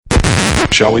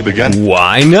Shall we begin?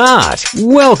 Why not?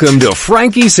 Welcome to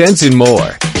Frankie Sense and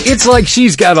More. It's like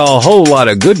she's got a whole lot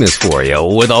of goodness for you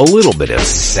with a little bit of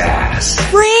sass.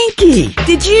 Frankie,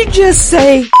 did you just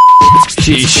say...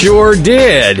 She sure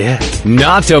did.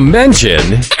 Not to mention,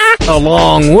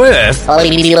 along with...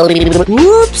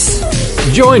 Whoops.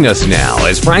 Join us now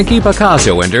as Frankie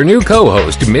Picasso and her new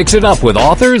co-host mix it up with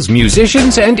authors,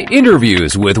 musicians, and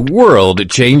interviews with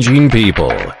world-changing people.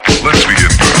 Let's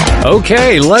begin now.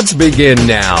 Okay, let's begin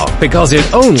now, because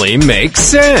it only makes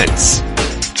sense.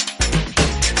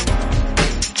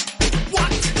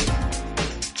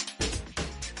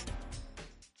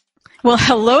 Well,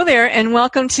 hello there, and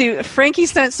welcome to Frankie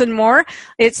Sense and More.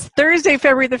 It's Thursday,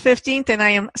 February the 15th, and I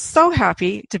am so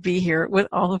happy to be here with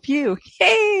all of you.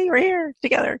 Yay, we're here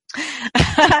together.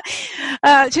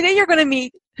 Today you're going to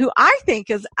meet who I think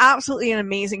is absolutely an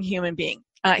amazing human being.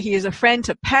 He is a friend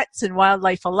to pets and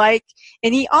wildlife alike,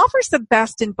 and he offers the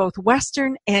best in both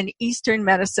Western and Eastern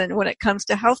medicine when it comes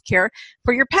to healthcare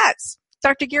for your pets.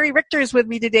 Dr. Gary Richter is with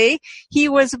me today. He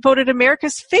was voted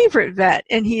America's favorite vet,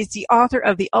 and he's the author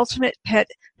of The Ultimate Pet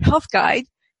Health Guide,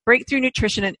 Breakthrough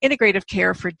Nutrition and Integrative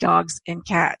Care for Dogs and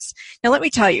Cats. Now, let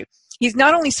me tell you, he's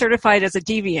not only certified as a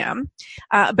DVM,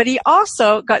 but he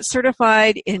also got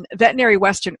certified in veterinary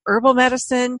Western herbal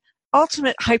medicine,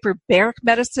 ultimate hyperbaric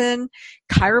medicine,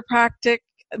 chiropractic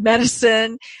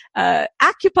medicine,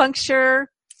 acupuncture,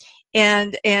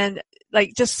 and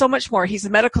like just so much more. He's the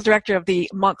medical director of the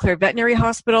Montclair Veterinary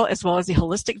Hospital as well as the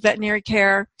Holistic Veterinary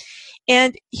Care.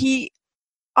 And he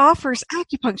offers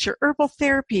acupuncture, herbal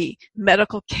therapy,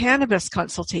 medical cannabis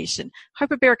consultation,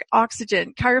 hyperbaric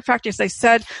oxygen, chiropractic, as I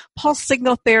said, pulse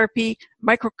signal therapy,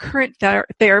 microcurrent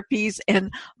therapies,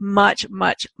 and much,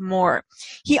 much more.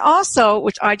 He also,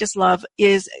 which I just love,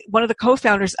 is one of the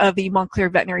co-founders of the Montclair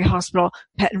Veterinary Hospital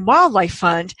Pet and Wildlife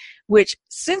Fund, which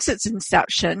since its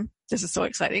inception, this is so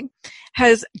exciting,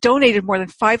 has donated more than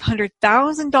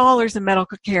 $500,000 in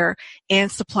medical care and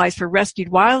supplies for rescued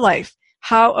wildlife.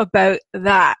 How about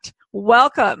that?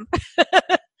 Welcome.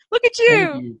 Look at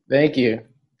you. Thank you.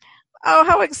 Oh,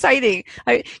 how exciting.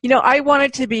 I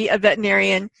wanted to be a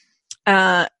veterinarian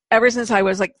ever since I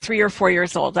was like 3 or 4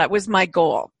 years old. That was my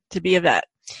goal, to be a vet.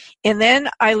 And then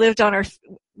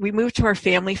we moved to our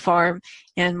family farm,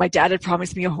 and my dad had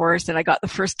promised me a horse, and I got the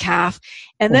first calf.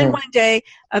 And then one day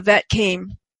a vet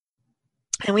came,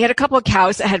 and we had a couple of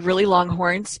cows that had really long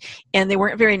horns, and they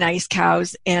weren't very nice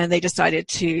cows, and they decided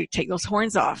to take those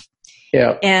horns off.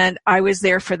 Yeah. And I was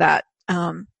there for that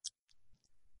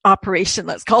operation,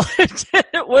 let's call it.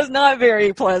 It was not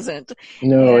very pleasant.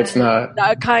 No, it's not.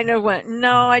 I kind of went,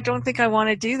 no, I don't think I want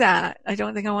to do that. I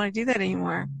don't think I want to do that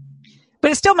anymore. But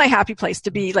it's still my happy place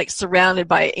to be like surrounded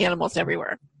by animals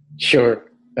everywhere. Sure.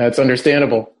 That's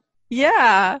understandable.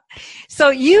 Yeah.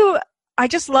 So I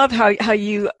just love how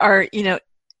you are,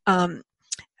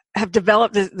 have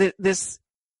developed this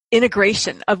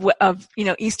integration of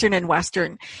Eastern and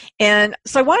Western. And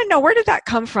so I want to know, where did that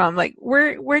come from? Like,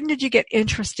 when did you get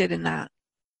interested in that?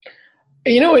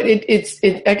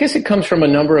 I guess it comes from a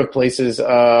number of places.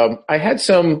 I had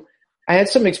some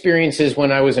experiences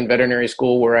when I was in veterinary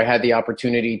school where I had the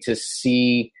opportunity to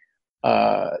see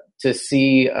a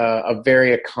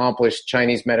very accomplished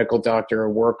Chinese medical doctor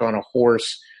work on a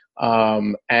horse,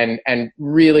 and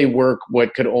really work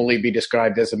what could only be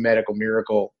described as a medical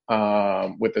miracle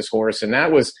with this horse. And I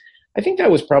think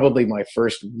that was probably my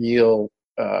first real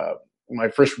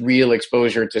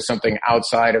exposure to something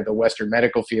outside of the Western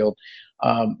medical field.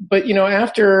 But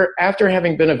after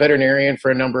having been a veterinarian for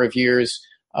a number of years,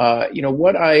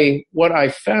 what I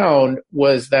found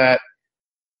was that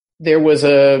there was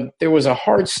a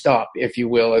hard stop, if you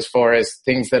will, as far as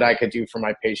things that I could do for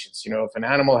my patients. If an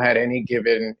animal had any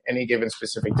given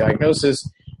specific diagnosis,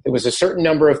 there was a certain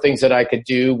number of things that I could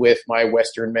do with my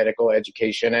Western medical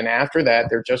education. And after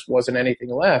that, there just wasn't anything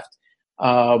left.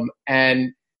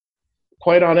 And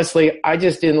quite honestly, I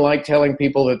just didn't like telling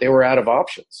people that they were out of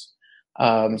options.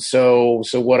 So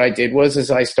what I did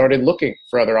was I started looking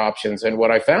for other options, and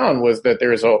what I found was that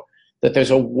there's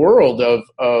a world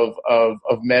of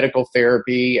medical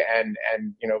therapy and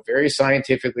very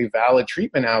scientifically valid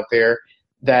treatment out there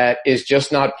that is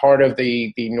just not part of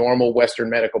the normal Western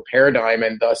medical paradigm,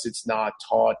 and thus it's not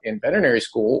taught in veterinary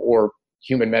school or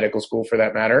human medical school for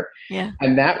that matter. Yeah.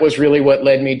 And that was really what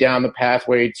led me down the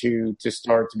pathway to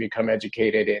start to become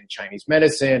educated in Chinese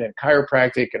medicine and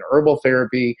chiropractic and herbal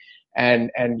therapy. And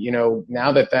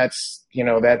now that's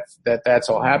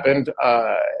all happened,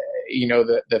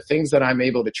 the things that I'm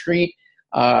able to treat,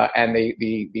 and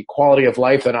the quality of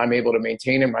life that I'm able to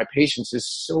maintain in my patients is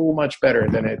so much better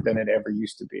than it ever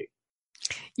used to be.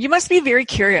 You must be a very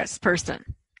curious person.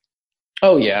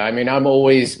 Oh yeah, I mean, I'm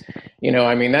always,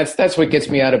 I mean, that's what gets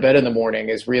me out of bed in the morning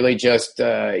is really just,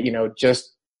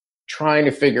 just trying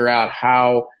to figure out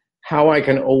how I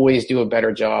can always do a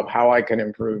better job, how I can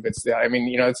improve. I mean,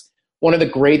 it's one of the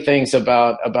great things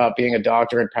about being a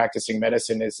doctor and practicing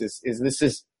medicine is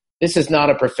this is not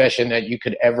a profession that you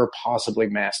could ever possibly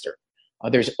master.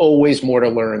 There's always more to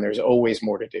learn. There's always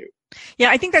more to do.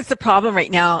 Yeah, I think that's the problem right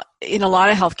now in a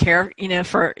lot of healthcare,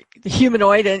 for the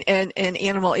humanoid and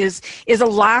animal is a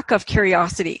lack of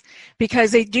curiosity,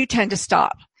 because they do tend to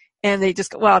stop and they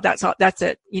just go, well, that's all, that's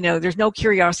it. There's no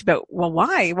curiosity about, well,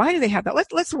 why do they have that?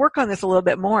 Let's work on this a little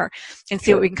bit more and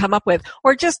see what we can come up with,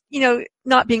 or just,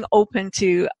 not being open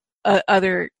to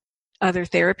other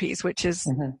therapies, which is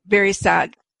very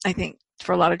sad, I think,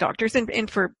 for a lot of doctors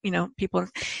and for, people.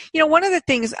 One of the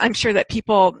things I'm sure that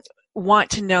people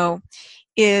want to know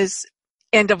is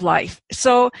end of life.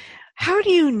 So how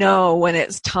do you know when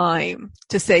it's time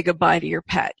to say goodbye to your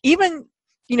pet? Even,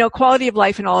 quality of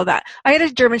life and all of that. I had a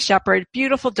German Shepherd,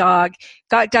 beautiful dog,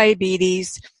 got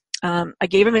diabetes. I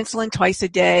gave him insulin twice a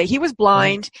day. He was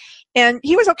blind and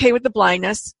he was okay with the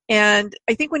blindness. And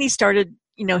I think when he started,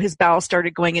 his bowels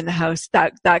started going in the house,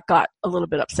 that got a little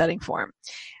bit upsetting for him.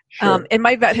 Sure. And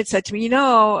my vet had said to me,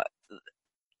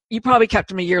 you probably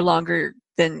kept him a year longer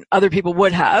than other people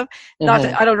would have. Not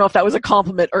that, I don't know if that was a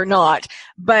compliment or not,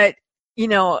 but,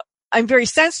 I'm very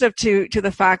sensitive to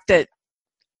the fact that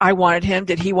I wanted him.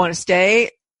 Did he want to stay?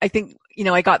 I think,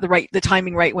 I got the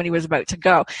timing right when he was about to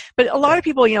go. But a lot of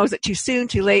people, is it too soon,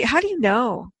 too late? How do you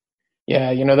know?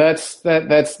 Yeah,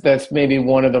 that's maybe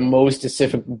one of the most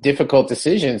difficult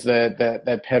decisions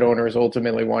that pet owners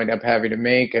ultimately wind up having to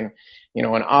make. And,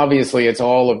 and obviously it's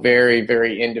all a very,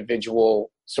 very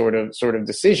individual sort of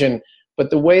decision. But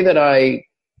the way that I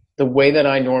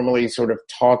normally sort of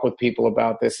talk with people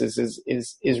about this is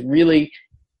really,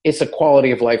 it's a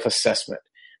quality of life assessment.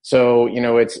 So,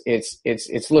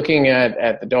 it's looking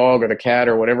at the dog or the cat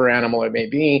or whatever animal it may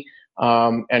be,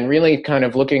 and really kind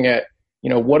of looking at,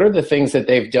 what are the things that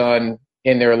they've done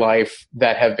in their life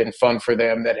that have been fun for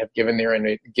them, that have given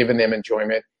them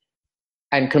enjoyment,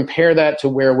 and compare that to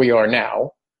where we are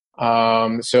now.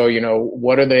 So,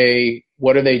 what are they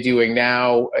doing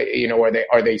now?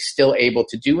 Are they still able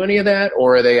to do any of that?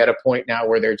 Or are they at a point now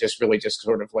where they're just really just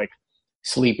sort of like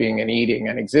sleeping and eating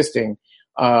and existing?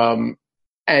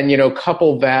 And,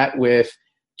 couple that with,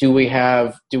 do we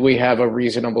have a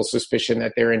reasonable suspicion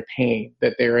that they're in pain,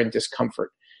 that they're in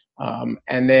discomfort?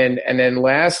 And then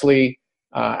lastly,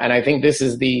 and I think this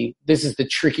is the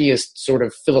trickiest sort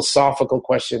of philosophical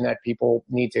question that people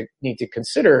need to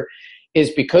consider, is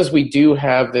because we do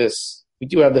have this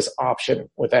option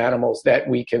with animals that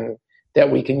we can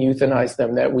euthanize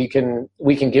them, that we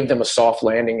can give them a soft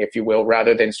landing, if you will,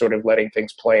 rather than sort of letting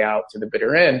things play out to the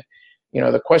bitter end.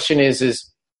 The question is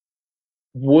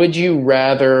would you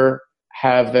rather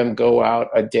have them go out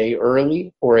a day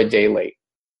early or a day late?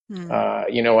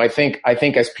 I think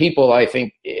as people,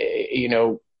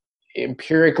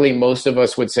 empirically, most of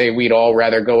us would say we'd all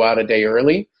rather go out a day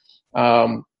early.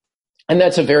 And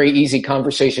that's a very easy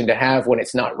conversation to have when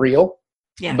it's not real.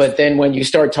 Yes. But then when you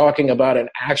start talking about an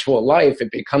actual life, it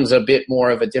becomes a bit more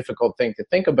of a difficult thing to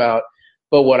think about.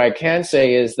 But what I can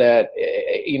say is that,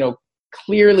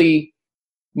 clearly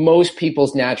most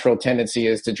people's natural tendency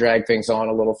is to drag things on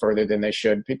a little further than they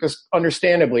should, because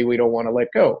understandably we don't want to let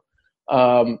go.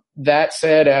 That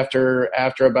said, after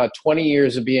about 20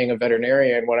 years of being a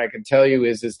veterinarian, what I can tell you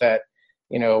is that,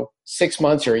 6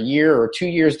 months or a year or 2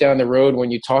 years down the road,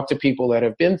 when you talk to people that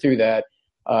have been through that,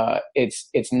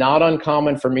 it's not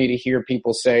uncommon for me to hear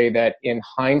people say that in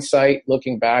hindsight,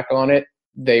 looking back on it,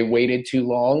 they waited too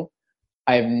long.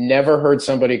 I've never heard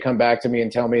somebody come back to me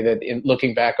and tell me that in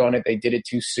looking back on it, they did it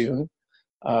too soon,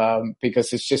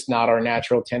 because it's just not our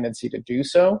natural tendency to do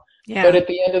so. Yeah. But at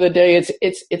the end of the day,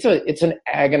 it's an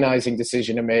agonizing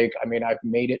decision to make. I mean, I've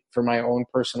made it for my own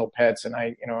personal pets, and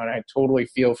I totally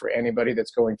feel for anybody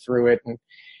that's going through it. And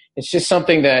it's just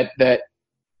something that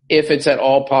if it's at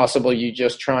all possible, you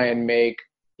just try and make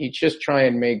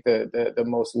the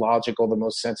most logical, the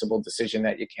most sensible decision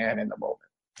that you can in the moment.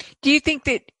 Do you think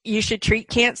that you should treat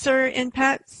cancer in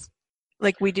pets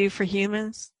like we do for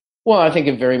humans? Well, I think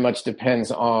it very much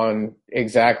depends on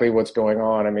exactly what's going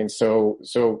on. I mean, so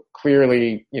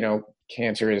clearly,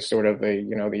 cancer is sort of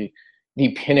the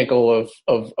pinnacle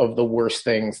of the worst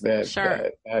things that,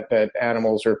 sure, that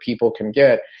animals or people can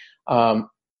get.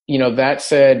 That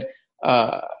said,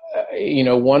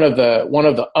 one of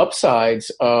the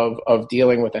upsides of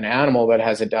dealing with an animal that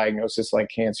has a diagnosis like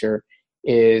cancer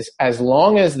is, as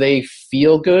long as they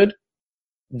feel good,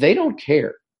 they don't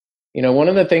care. One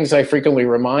of the things I frequently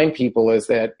remind people is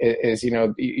that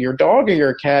your dog or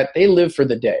your cat, they live for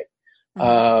the day.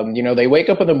 They wake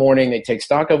up in the morning, they take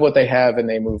stock of what they have, and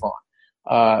they move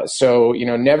on. So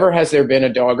never has there been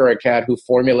a dog or a cat who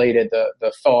formulated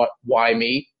the thought, why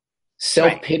me?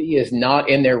 Self-pity is not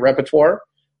in their repertoire.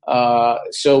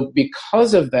 So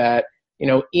because of that,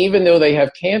 even though they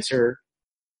have cancer,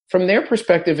 from their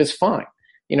perspective is fine.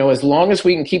 As long as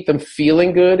we can keep them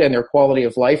feeling good and their quality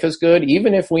of life is good,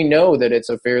 even if we know that it's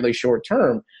a fairly short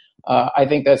term, I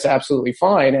think that's absolutely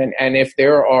fine. And if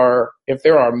there are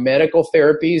medical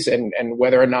therapies and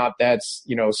whether or not that's,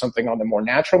 something on the more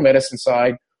natural medicine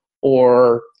side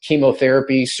or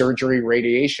chemotherapy, surgery,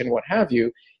 radiation, what have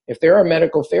you, if there are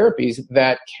medical therapies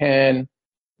that can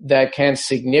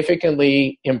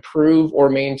significantly improve or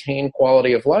maintain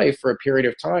quality of life for a period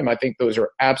of time, I think those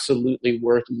are absolutely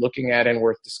worth looking at and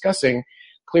worth discussing.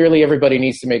 Clearly, everybody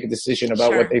needs to make a decision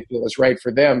about what they feel is right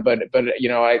for them. But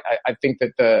I think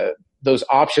that those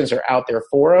options are out there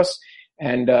for us.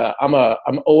 And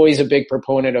I'm always a big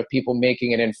proponent of people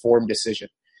making an informed decision.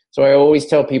 So I always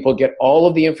tell people, get all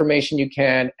of the information you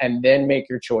can and then make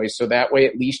your choice. So that way,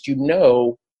 at least you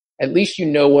know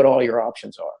what all your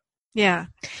options are. Yeah.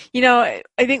 I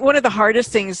think one of the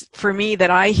hardest things for me that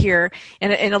I hear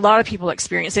and a lot of people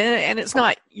experience, and it's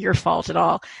not your fault at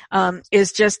all,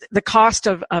 is just the cost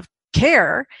of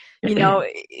care,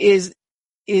 is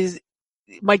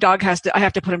my dog I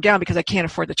have to put him down because I can't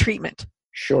afford the treatment.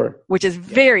 Sure. Which is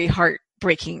very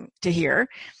heartbreaking to hear.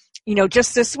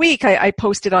 Just this week, I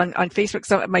posted on Facebook.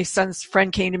 So my son's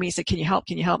friend came to me and said, can you help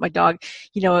my dog?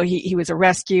 He was a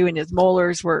rescue and his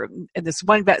molars and this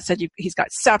one vet said he's got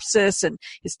sepsis and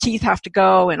his teeth have to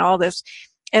go and all this.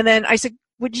 And then I said,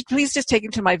 would you please just take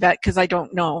him to my vet? Cause I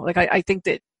don't know. Like, I think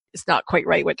that it's not quite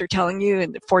right what they're telling you,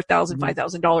 and the $4,000,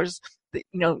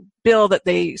 $5,000, bill that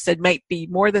they said might be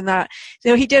more than that.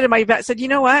 He did. And my vet said, you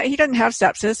know what? He doesn't have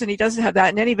sepsis and he doesn't have that.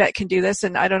 And any vet can do this.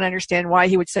 And I don't understand why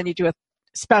he would send you to a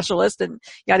specialist and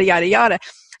yada, yada, yada.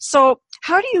 So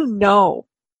how do you know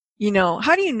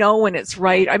when it's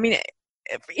right? I mean,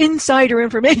 insider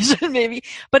information maybe,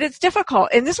 but it's difficult.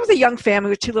 And this was a young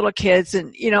family with 2 little kids.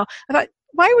 And, I thought,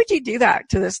 why would you do that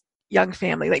to this young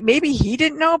family? Like maybe he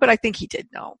didn't know, but I think he did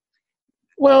know.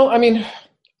 Well, I mean,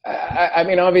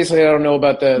 obviously I don't know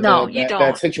about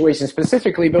that situation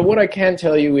specifically, but what I can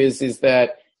tell you is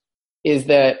that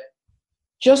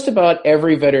just about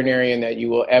every veterinarian that you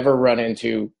will ever run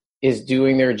into is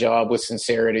doing their job with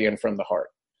sincerity and from the heart.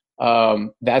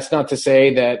 That's not to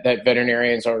say that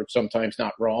veterinarians are sometimes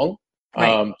not wrong.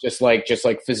 Right. Just like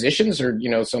physicians are,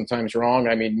 sometimes wrong.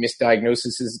 I mean,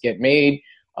 misdiagnoses get made.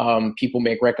 People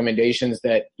make recommendations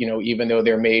that, even though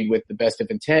they're made with the best of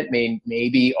intent,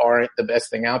 maybe aren't the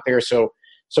best thing out there. So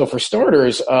for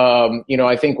starters,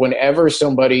 I think whenever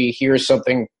somebody hears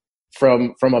something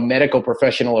from a medical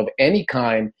professional of any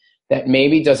kind that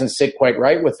maybe doesn't sit quite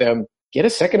right with them, get a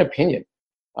second opinion.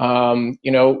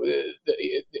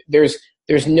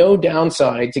 There's no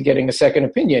downside to getting a second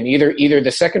opinion. Either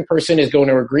the second person is going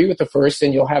to agree with the first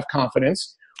and you'll have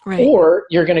confidence, right, or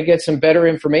you're going to get some better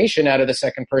information out of the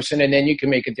second person and then you can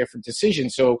make a different decision.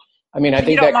 So, I mean, I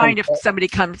think you don't mind if somebody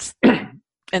comes and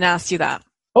asks you that.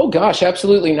 Oh gosh,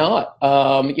 absolutely not.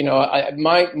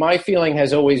 My feeling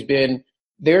has always been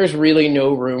there's really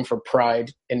no room for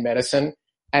pride in medicine.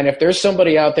 And if there's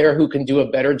somebody out there who can do a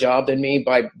better job than me,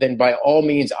 then by all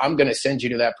means, I'm going to send you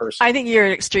to that person. I think you're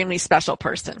an extremely special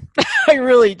person. I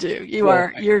really do. You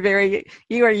are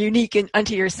unique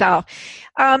unto yourself.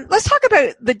 Let's talk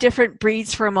about the different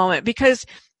breeds for a moment, because,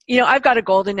 I've got a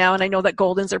golden now, and I know that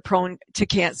goldens are prone to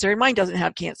cancer. Mine doesn't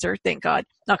have cancer, thank God,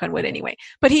 knock on wood anyway.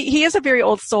 But he is a very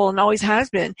old soul and always has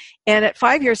been. And at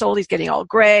 5 years old, he's getting all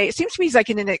gray. It seems to me he's like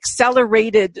in an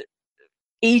accelerated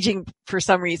aging for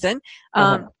some reason.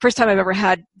 First time I've ever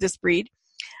had this breed.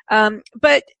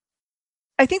 But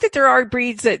I think that there are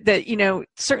breeds that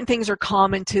certain things are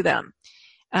common to them.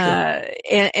 Sure.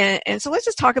 And so let's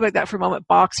just talk about that for a moment.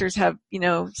 Boxers have,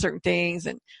 certain things,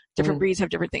 and different breeds have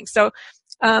different things. So,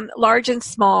 large and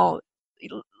small,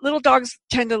 little dogs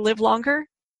tend to live longer.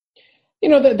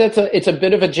 It's a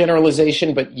bit of a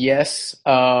generalization, but yes,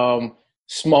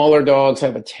 smaller dogs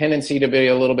have a tendency to be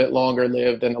a little bit longer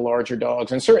lived than the larger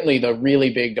dogs. And certainly the really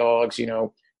big dogs,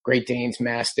 Great Danes,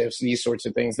 Mastiffs, these sorts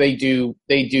of things, they do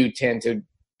tend to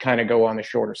kind of go on the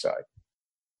shorter side.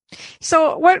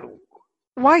 So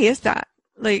why is that?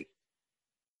 Like,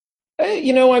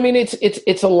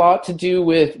 it's a lot to do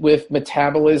with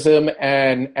metabolism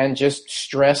and just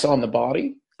stress on the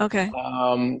body. Okay.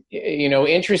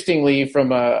 Interestingly,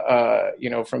 from a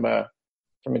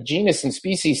from a genus and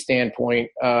species standpoint,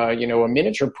 you know, a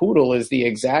miniature poodle is the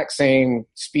exact same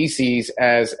species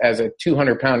as a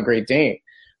 200-pound Great Dane.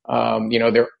 You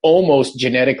know, they're almost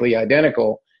genetically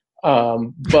identical.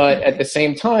 But at the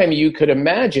same time, you could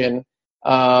imagine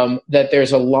that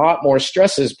there's a lot more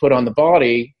stresses put on the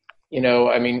body. You know,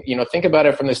 I mean, you know, think about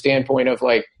it from the standpoint of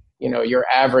like, you know, your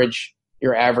average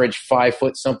 5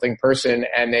 foot something person,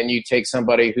 and then you take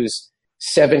somebody who's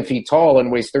 7 feet tall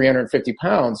and weighs 350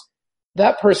 pounds.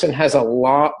 That person has a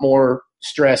lot more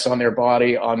stress on their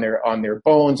body, on their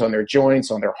bones, on their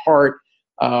joints, on their heart.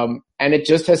 And it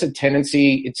just has a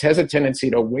tendency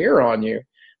to wear on you.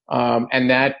 And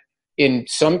that in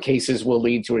some cases will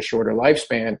lead to a shorter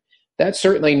lifespan. That's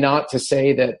certainly not to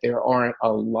say that there aren't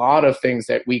a lot of things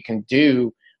that we can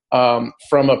do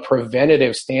from a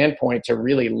preventative standpoint to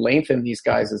really lengthen these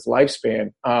guys'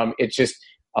 lifespan. It's just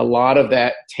a lot of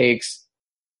that takes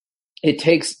a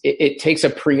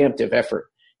preemptive effort.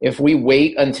 If we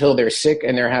wait until they're sick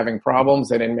and they're having problems,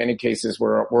 then in many cases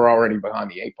we're already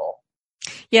behind the 8 ball.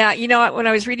 Yeah, you know, when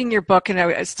I was reading your book, and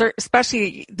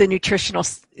especially the nutritional,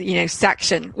 you know,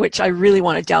 section, which I really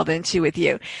want to delve into with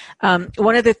you,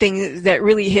 one of the things that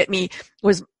really hit me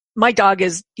was my dog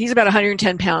he's about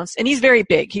 110 pounds, and he's very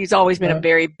big. He's always been a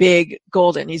very big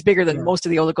golden. He's bigger than most of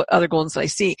the other goldens that I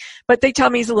see. But they tell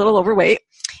me he's a little overweight,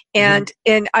 and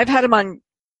I've had him on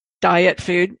diet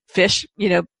food, fish, you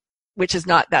know, which is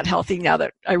not that healthy now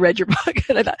that I read your book.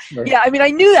 And I thought, yeah, I mean, I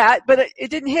knew that, but it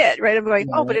didn't hit, right? I'm like,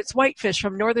 oh, but it's whitefish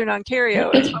from Northern Ontario.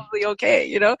 It's probably okay,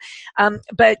 you know?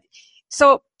 But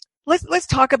so let's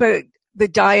talk about the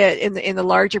diet in the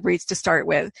larger breeds to start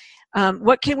with.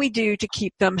 What can we do to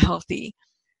keep them healthy?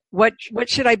 What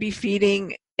should I be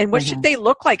feeding? And what should they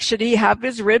look like? Should he have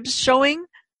his ribs showing?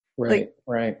 Right.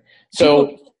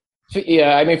 So,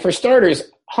 yeah, I mean, for starters,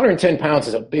 110 pounds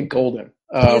is a big golden.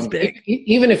 He is big.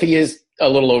 Even if he is a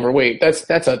little overweight,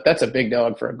 that's a big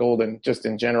dog for a golden just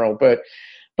in general. But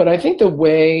I think the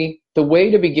way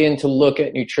to begin to look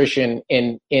at nutrition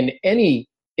in any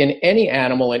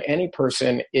animal, in any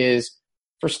person, is,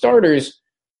 for starters,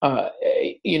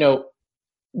 you know,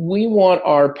 we want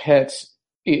our pets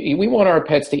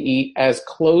to eat as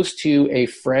close to a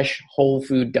fresh whole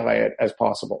food diet as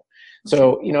possible.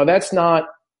 So, you know, that's not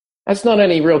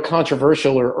any real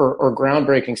controversial or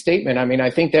groundbreaking statement. I mean,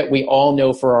 I think that we all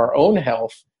know for our own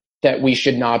health that we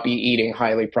should not be eating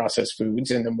highly processed foods,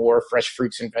 and the more fresh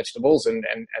fruits and vegetables and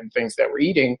things that we're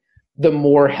eating, the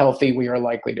more healthy we are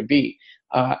likely to be.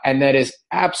 And that is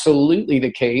absolutely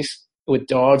the case with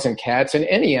dogs and cats and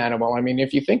any animal. I mean,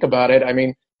 if you think about it, I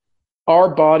mean,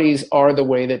 our bodies are the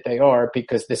way that they are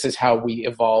because this is how we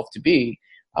evolved to be.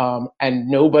 And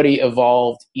nobody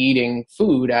evolved eating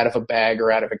food out of a bag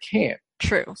or out of a can.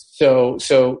 True.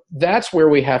 So that's where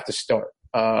we have to start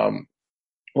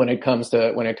when it comes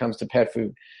to pet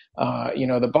food. You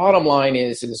know, the bottom line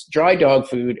is dry dog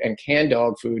food and canned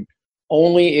dog food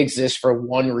only exists for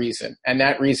one reason, and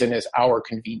that reason is our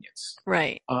convenience.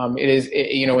 Right.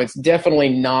 You know, it's definitely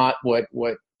not what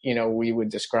you know we would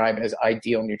describe as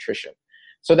ideal nutrition.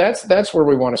 So that's where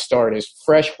we want to start, is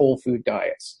fresh whole food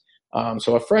diets.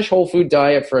 So a fresh whole food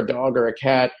diet for a dog or a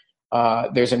cat,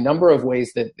 there's a number of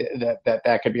ways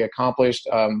that could be accomplished.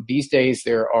 These days,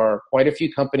 there are quite a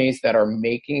few companies that are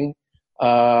making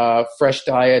fresh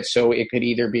diets. So it could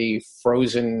either be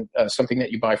frozen, something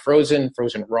that you buy frozen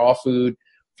raw food,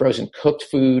 frozen cooked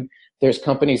food. There's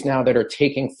companies now that are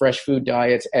taking fresh food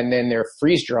diets and then they're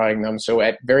freeze drying them. So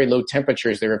at very low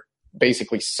temperatures, they're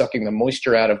basically sucking the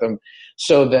moisture out of them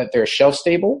so that they're shelf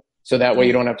stable. So that way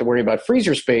you don't have to worry about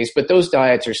freezer space, but those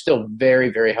diets are still very,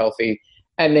 very healthy.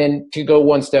 And then to go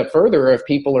one step further, if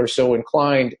people are so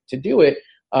inclined to do it,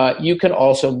 you can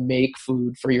also make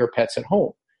food for your pets at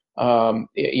home.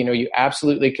 You know, you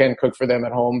absolutely can cook for them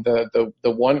at home. The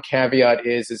one caveat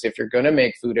is if you're going to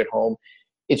make food at home,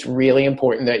 it's really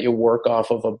important that you work off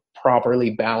of a properly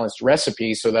balanced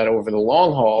recipe so that over the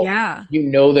long haul, you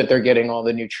know that they're getting all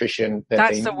the nutrition that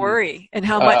they need. That's the worry. And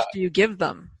how much do you give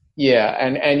them? Yeah.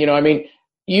 And, you know, I mean,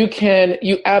 you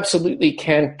absolutely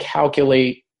can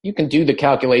calculate, you can do the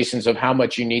calculations of how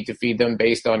much you need to feed them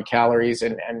based on calories.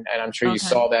 And I'm sure you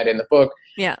saw that in the book.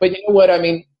 Yeah. But you know what? I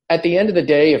mean, at the end of the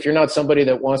day, if you're not somebody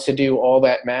that wants to do all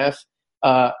that math,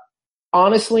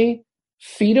 honestly,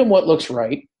 feed them what looks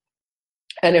right.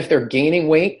 And if they're gaining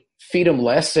weight, feed them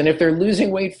less. And if they're losing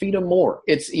weight, feed them more.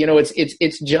 It's, you know,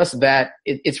 it's just that,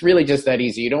 it's really just that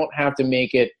easy. You don't have to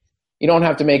make it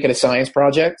a science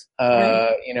project,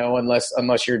 you know,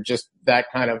 unless you're just that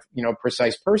kind of, you know,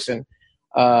 precise person.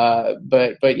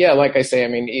 But yeah, like I say, I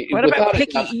mean, what about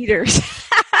picky eaters?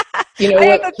 You know, I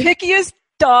have the pickiest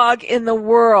dog in the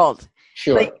world.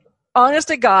 Sure. Like, honest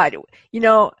to God,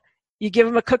 you give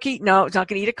him a cookie. No, he's not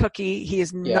going to eat a cookie. He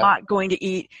is not going to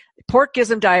eat. Pork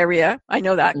gives him diarrhea. I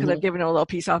know that because I've given him a little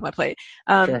piece off my plate.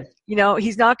 Sure.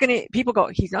 He's not going to, people go,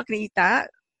 he's not going to eat that.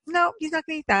 No, he's not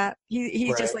going to eat that.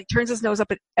 He just like turns his nose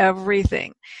up at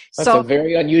everything. That's a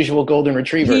very unusual golden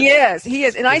retriever. He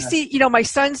is. And I see, my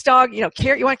son's dog,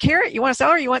 carrot, you want carrot? You want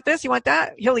celery? You want this? You want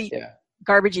that? He'll eat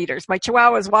garbage eaters. My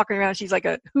Chihuahua is walking around. She's like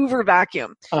a Hoover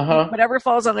vacuum. Whatever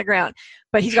falls on the ground.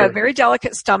 But he's got a very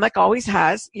delicate stomach, always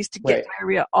has. He used to get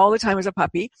diarrhea all the time as a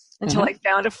puppy until I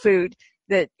found a food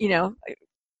that,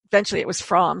 eventually it was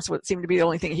Fromm, so it seemed to be the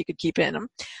only thing he could keep in him.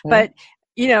 But,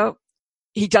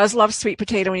 he does love sweet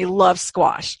potato and he loves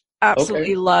squash.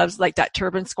 Absolutely loves like that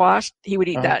turban squash. He would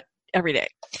eat that every day.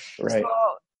 Right.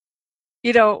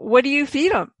 So, what do you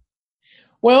feed him?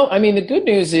 Well, I mean, the good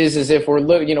news is if we're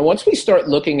once we start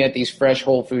looking at these fresh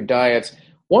whole food diets,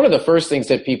 one of the first things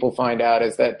that people find out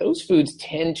is that those foods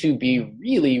tend to be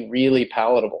really, really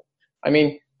palatable. I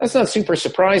mean, that's not super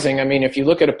surprising. I mean, if you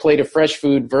look at a plate of fresh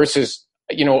food versus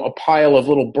a pile of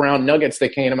little brown nuggets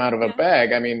that came out of a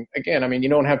bag. I mean, again, you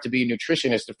don't have to be a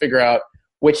nutritionist to figure out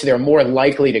which they're more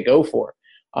likely to go for.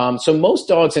 So most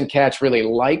dogs and cats really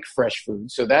like fresh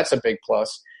food. So that's a big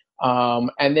plus.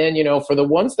 And then, for the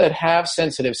ones that have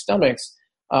sensitive stomachs,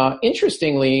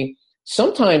 interestingly,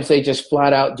 sometimes they just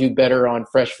flat out do better on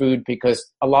fresh food because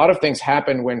a lot of things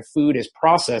happen when food is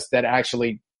processed that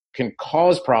actually can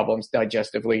cause problems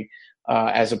digestively,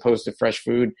 as opposed to fresh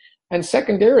food. And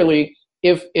secondarily,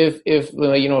 if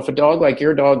a dog like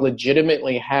your dog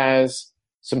legitimately has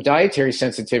some dietary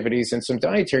sensitivities and some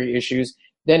dietary issues,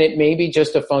 then it may be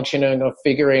just a function of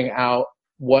figuring out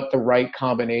what the right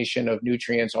combination of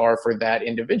nutrients are for that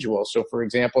individual. So, for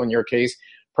example, in your case,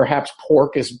 perhaps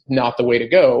pork is not the way to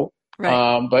go.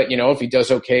 Right. But if he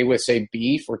does okay with, say,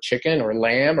 beef or chicken or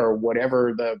lamb or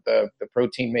whatever the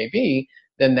protein may be,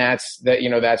 then that's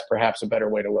perhaps a better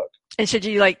way to look. And should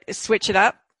you switch it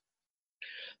up?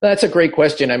 That's a great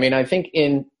question. I mean, I think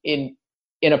in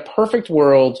a perfect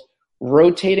world,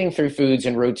 rotating through foods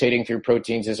and rotating through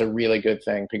proteins is a really good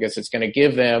thing because it's going to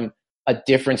give them a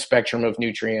different spectrum of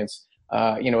nutrients.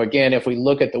 Again, if we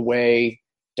look at the way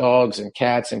dogs and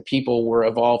cats and people were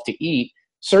evolved to eat,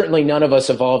 certainly none of us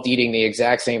evolved eating the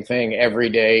exact same thing every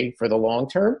day for the long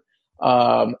term.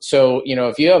 So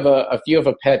if you have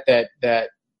a pet that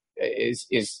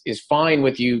is fine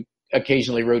with you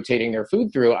occasionally rotating their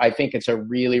food through, I think it's a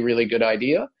really, really good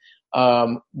idea.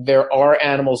 There are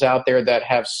animals out there that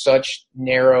have such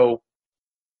narrow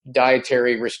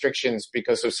dietary restrictions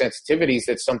because of sensitivities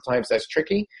that sometimes that's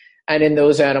tricky. And in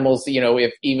those animals,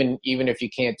 if even if you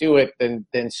can't do it, then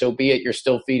so be it. You're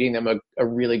still feeding them a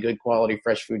really good quality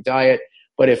fresh food diet.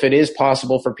 But if it is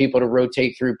possible for people to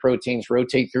rotate through proteins,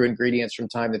 rotate through ingredients from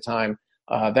time to time,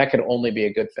 that could only be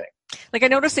a good thing. Like I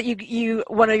noticed that you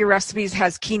one of your recipes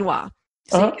has quinoa.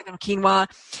 So you give them quinoa,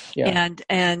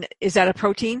 and is that a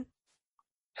protein?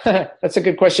 That's a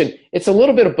good question. It's a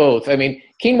little bit of both. I mean,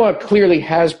 quinoa clearly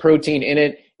has protein in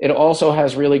it. It also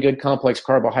has really good complex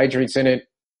carbohydrates in it.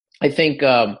 I think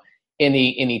in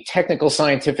the technical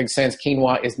scientific sense,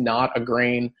 quinoa is not a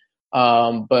grain.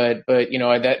 But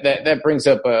that brings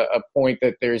up a point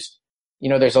that there's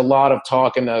a lot of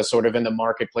talk in the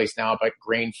marketplace now about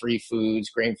grain-free foods,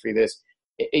 grain-free this.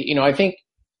 I think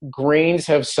grains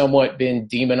have somewhat been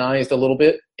demonized a little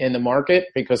bit in the market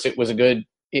because it was a good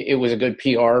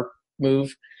PR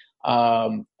move.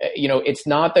 It's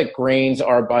not that grains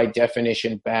are by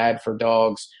definition bad for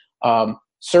dogs.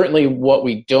 Certainly what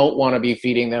we don't want to be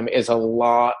feeding them is a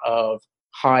lot of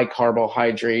high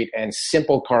carbohydrate and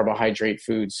simple carbohydrate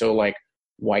foods. So like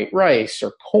white rice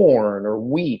or corn or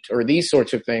wheat or these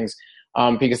sorts of things,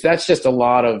 because that's just a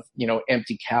lot of,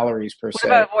 empty calories per se. What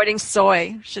about avoiding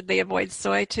soy? Should they avoid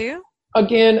soy too?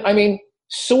 Again, I mean,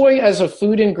 soy as a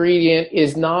food ingredient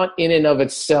is not in and of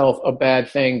itself a bad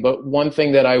thing. But one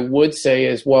thing that I would say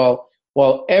is, while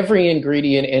every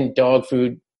ingredient in dog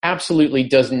food absolutely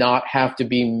does not have to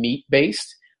be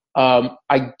meat-based,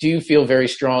 I do feel very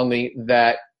strongly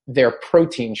that their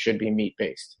protein should be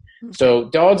meat-based. Mm-hmm. So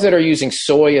dogs that are using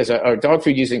dog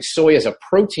food using soy as a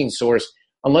protein source,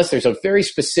 unless there's a very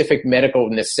specific medical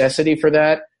necessity for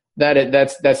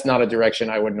that's not a direction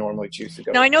I would normally choose to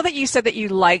go. Now, I know that you said that you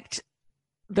liked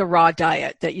the raw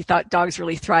diet, that you thought dogs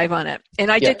really thrive on it.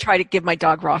 And I did try to give my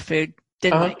dog raw food.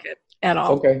 Didn't like it at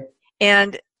all. Okay.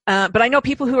 And, but I know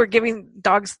people who are giving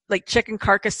dogs like chicken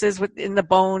carcasses within the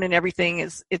bone and everything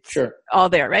it's sure. all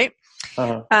there, right?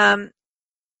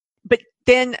 But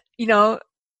then, the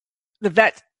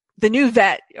new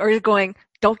vet are going,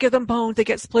 don't give them bones. They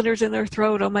get splinters in their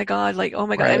throat. Oh my God. Like, oh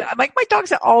my God. Right. And my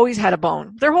dogs have always had a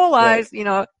bone their whole lives,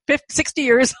 60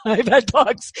 years I've had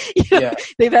dogs, Yeah.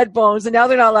 they've had bones and now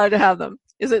they're not allowed to have them.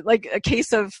 Is it like a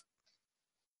case of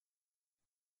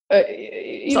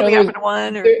something happened to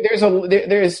one? Or?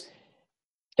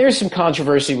 There's some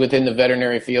controversy within the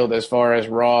veterinary field as far as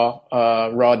raw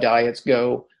diets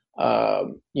go.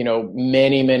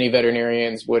 Many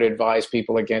veterinarians would advise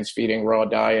people against feeding raw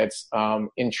diets.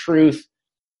 In truth,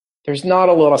 there's not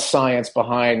a lot of science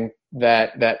behind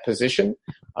that position.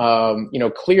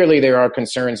 Clearly there are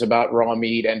concerns about raw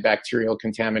meat and bacterial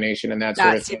contamination and that sort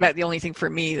of thing. That's about the only thing for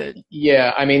me that.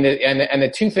 Yeah, I mean, and the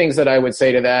two things that I would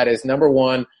say to that is, number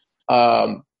one,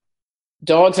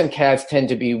 dogs and cats tend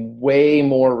to be way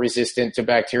more resistant to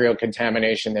bacterial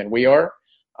contamination than we are.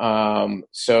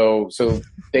 So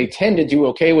they tend to do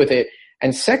okay with it.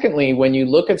 And secondly, when you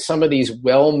look at some of these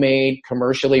well-made,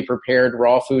 commercially prepared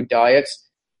raw food diets,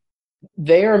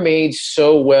 they are made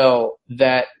so well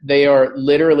that they are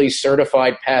literally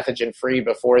certified pathogen-free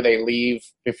before they leave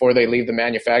the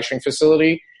manufacturing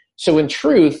facility. So in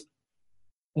truth,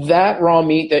 that raw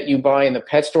meat that you buy in the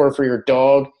pet store for your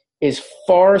dog is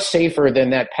far safer than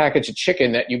that package of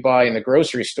chicken that you buy in the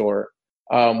grocery store,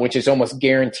 which is almost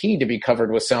guaranteed to be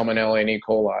covered with salmonella and E.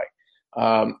 coli.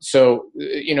 So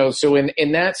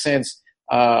in that sense,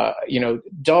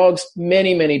 dogs,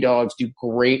 many dogs do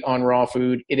great on raw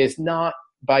food. It is not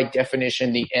by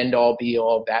definition the end all be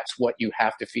all. That's what you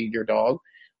have to feed your dog.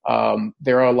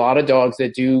 There are a lot of dogs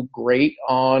that do great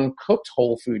on cooked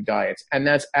whole food diets, and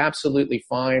that's absolutely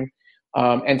fine.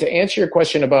 And to answer your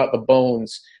question about the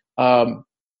bones,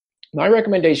 my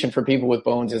recommendation for people with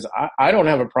bones is I don't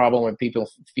have a problem with people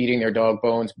feeding their dog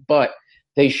bones, but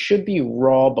they should be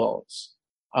raw bones.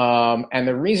 And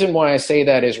the reason why I say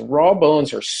that is raw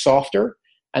bones are softer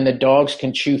and the dogs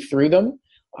can chew through them.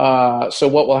 So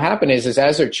what will happen is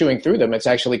as they're chewing through them, it's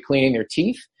actually cleaning their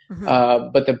teeth.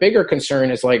 Mm-hmm. But the bigger concern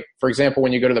is, like, for example,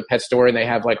 when you go to the pet store and they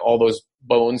have like all those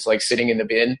bones like sitting in the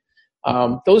bin,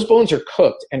 those bones are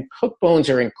cooked, and cooked bones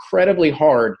are incredibly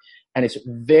hard. And it's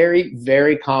very,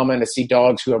 very common to see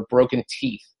dogs who have broken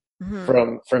teeth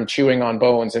mm-hmm. from chewing on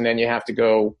bones. And then you have to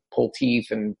go pull teeth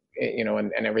and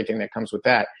everything that comes with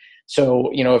that. So,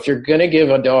 if you're going to give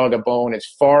a dog a bone,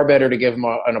 it's far better to give them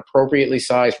an appropriately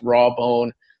sized raw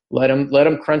bone. Let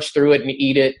them crunch through it and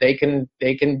eat it. They can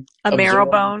a marrow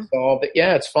bone. It.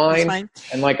 Yeah, it's fine.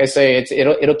 And like I say,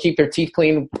 it'll keep their teeth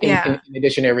clean in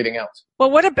addition to everything else.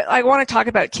 Well, I want to talk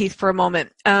about teeth for a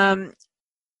moment.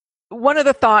 One of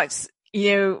the thoughts,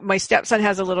 my stepson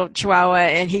has a little Chihuahua,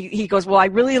 and he goes, well, I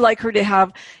really like her to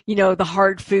have, the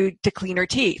hard food to clean her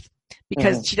teeth,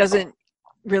 because mm-hmm. she doesn't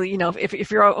really,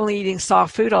 if you're only eating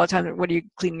soft food all the time, what are you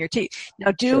cleaning your teeth?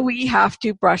 Now, do we have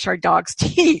to brush our dog's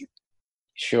teeth?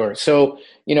 Sure. So,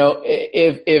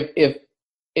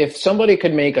 if somebody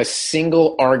could make a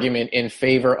single argument in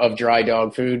favor of dry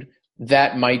dog food,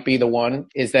 that might be the one,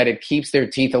 is that it keeps their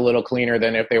teeth a little cleaner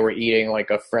than if they were eating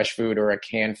like a fresh food or a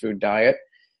canned food diet.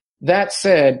 That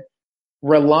said,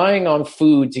 relying on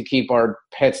food to keep our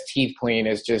pets' teeth clean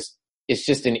is just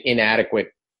an inadequate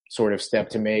sort of step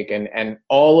to make. And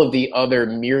all of the other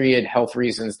myriad health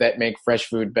reasons that make fresh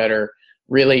food better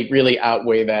really, really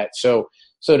outweigh that. So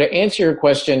to answer your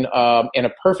question, in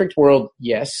a perfect world,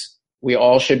 yes, we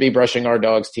all should be brushing our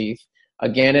dog's teeth.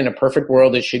 Again, in a perfect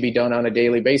world, it should be done on a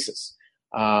daily basis.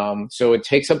 So it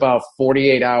takes about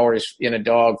 48 hours in a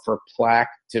dog for plaque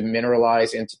to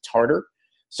mineralize into tartar.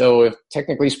 So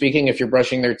technically speaking, if you're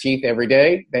brushing their teeth every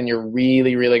day, then you're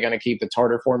really, really going to keep the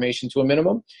tartar formation to a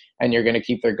minimum, and you're going to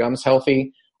keep their gums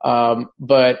healthy.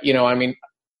 But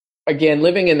again,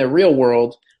 living in the real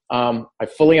world, I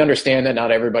fully understand that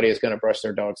not everybody is going to brush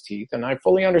their dog's teeth, and I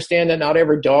fully understand that not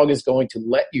every dog is going to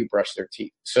let you brush their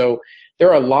teeth. So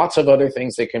there are lots of other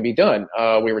things that can be done.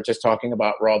 We were just talking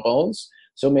about raw bones.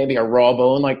 So maybe a raw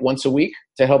bone like once a week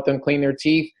to help them clean their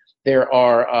teeth. There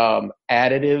are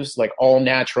additives, like all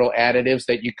natural additives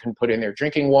that you can put in their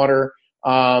drinking water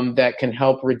that can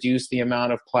help reduce the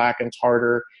amount of plaque and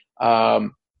tartar.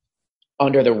 Under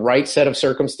the right set of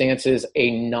circumstances,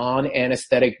 a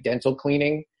non-anesthetic dental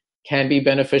cleaning can be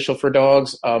beneficial for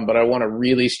dogs, but I want to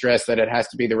really stress that it has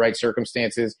to be the right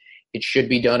circumstances. It should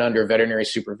be done under veterinary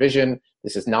supervision.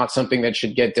 This is not something that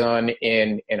should get done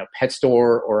in a pet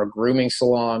store or a grooming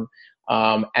salon.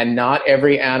 And not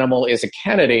every animal is a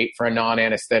candidate for a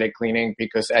non-anesthetic cleaning,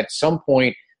 because at some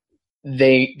point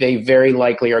they very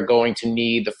likely are going to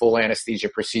need the full anesthesia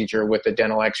procedure with the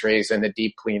dental x-rays and the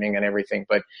deep cleaning and everything.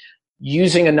 But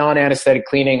using a non-anesthetic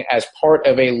cleaning as part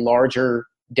of a larger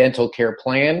dental care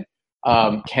plan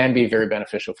can be very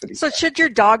beneficial for these. So should your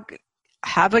dog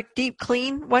have a deep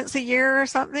clean once a year or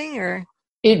something, or?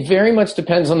 It very much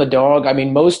depends on the dog. I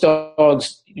mean, most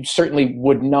dogs certainly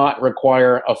would not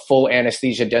require a full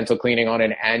anesthesia dental cleaning on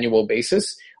an annual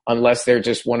basis unless they're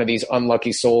just one of these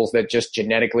unlucky souls that just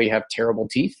genetically have terrible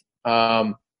teeth.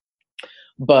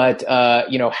 But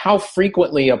how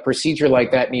frequently a procedure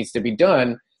like that needs to be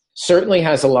done certainly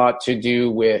has a lot to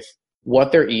do with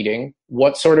what they're eating,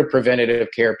 what sort of preventative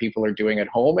care people are doing at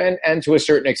home, and to a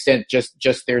certain extent,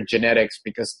 just their genetics,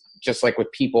 because just like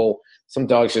with people, some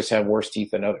dogs just have worse teeth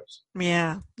than others.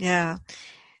 Yeah.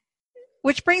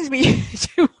 Which brings me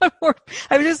to one more.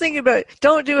 I was just thinking about,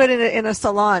 don't do it in a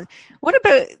salon. What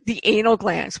about the anal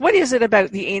glands? What is it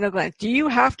about the anal glands? Do you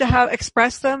have to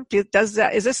express them?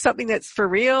 Is this something that's for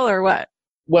real or what?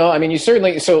 Well, I mean,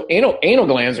 so anal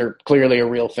glands are clearly a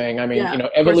real thing. I mean,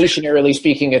 evolutionarily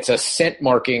speaking, it's a scent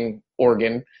marking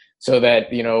organ so that,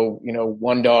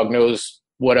 one dog knows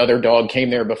what other dog came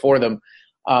there before them.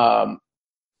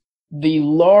 The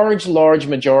large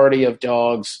majority of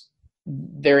dogs,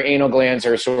 their anal glands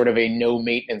are sort of a no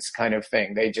maintenance kind of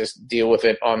thing. They just deal with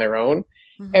it on their own.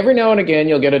 Mm-hmm. Every now and again,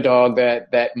 you'll get a dog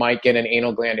that might get an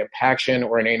anal gland impaction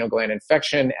or an anal gland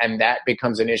infection, and that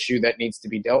becomes an issue that needs to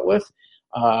be dealt with.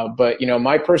 But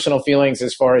my personal feelings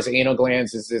as far as anal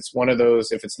glands is it's one of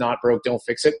those, if it's not broke, don't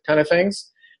fix it kind of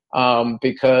things.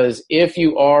 Because if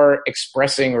you are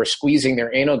expressing or squeezing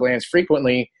their anal glands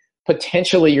frequently,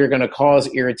 potentially you're going to cause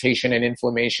irritation and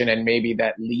inflammation, and maybe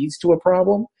that leads to a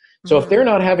problem. So if they're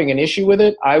not having an issue with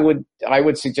it, I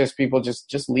would suggest people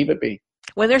just leave it be.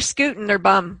 When they're scooting their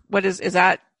bum, what is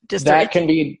that? That can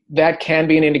be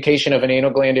an indication of an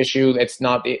anal gland issue.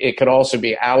 It could also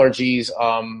be allergies.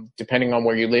 Depending on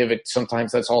where you live,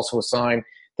 sometimes that's also a sign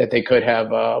that they could have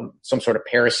some sort of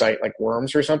parasite like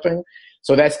worms or something.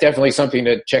 So that's definitely something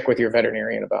to check with your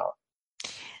veterinarian about.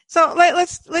 So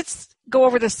let's go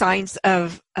over the signs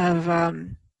of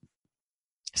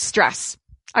stress.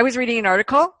 I was reading an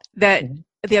article that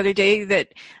the other day that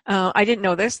I didn't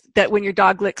know this, that when your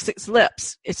dog licks its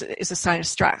lips, it's a sign of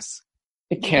stress.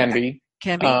 It can be.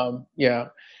 Can be. Yeah.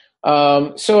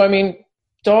 So I mean,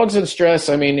 dogs and stress.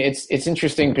 I mean, it's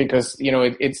interesting because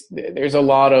there's a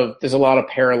lot of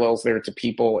parallels there to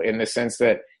people in the sense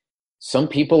that some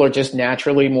people are just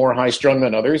naturally more high strung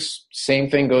than others. Same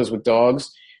thing goes with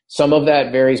dogs. Some of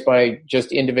that varies by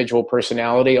just individual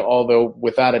personality, although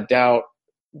without a doubt,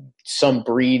 some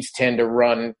breeds tend to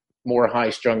run more high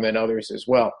strung than others as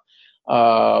well.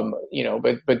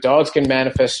 But dogs can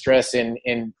manifest stress in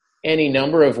any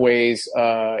number of ways,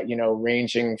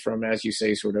 ranging from, as you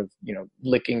say, sort of,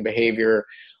 licking behavior.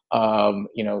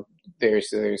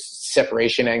 There's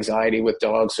separation anxiety with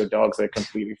dogs. So dogs that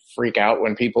completely freak out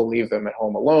when people leave them at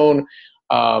home alone.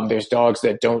 There's dogs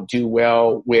that don't do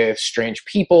well with strange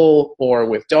people or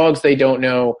with dogs they don't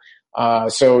know.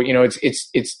 It's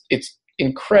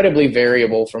incredibly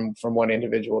variable from one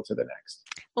individual to the next.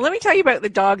 Well, let me tell you about the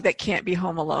dog that can't be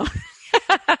home alone.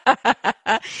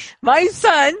 My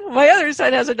other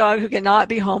son has a dog who cannot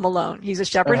be home alone. He's a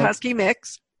Shepherd Husky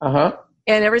mix. And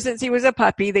ever since he was a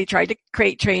puppy, they tried to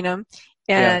crate train him,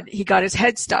 and he got his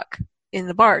head stuck in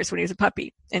the bars when he was a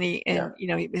puppy, and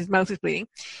his mouth was bleeding.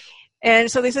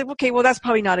 And so they said, okay, well, that's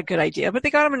probably not a good idea. But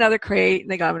they got him another crate,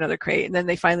 and then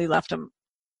they finally left him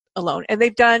alone. And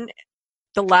they've done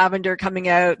the lavender coming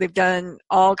out. They've done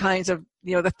all kinds of,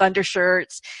 the thunder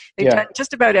shirts. They've done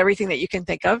just about everything that you can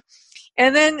think of.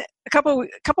 And then a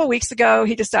couple weeks ago,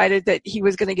 he decided that he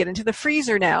was going to get into the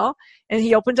freezer now. And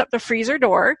he opened up the freezer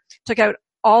door, took out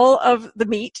all of the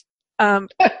meat,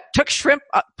 took shrimp,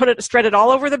 spread it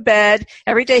all over the bed.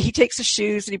 Every day he takes his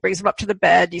shoes and he brings them up to the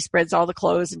bed. He spreads all the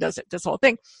clothes and does this whole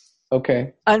thing.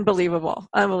 Okay. Unbelievable.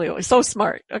 So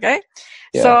smart. Okay.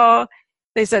 Yeah. So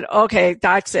they said, okay,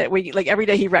 that's it. Every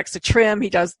day he wrecks the trim. He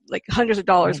does hundreds of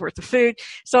dollars worth of food.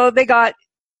 So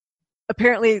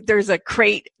apparently there's a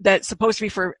crate that's supposed to be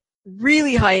for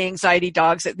really high anxiety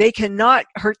dogs that they cannot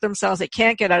hurt themselves. They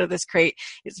can't get out of this crate.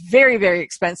 It's very, very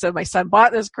expensive. My son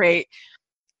bought this crate.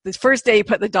 The first day he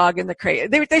put the dog in the crate.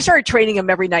 They started training him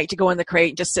every night to go in the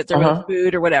crate and just sit there with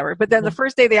food or whatever. But then the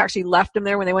first day they actually left him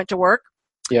there when they went to work.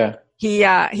 Yeah.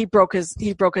 He broke his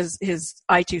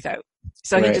eye tooth out.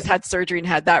 So he just had surgery and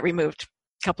had that removed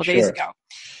a couple of days ago.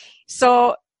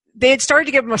 So they had started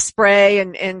to give him a spray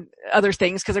and other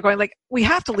things because they're going we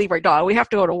have to leave our dog. We have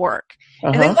to go to work.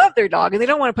 And they love their dog and they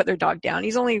don't want to put their dog down.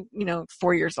 He's only,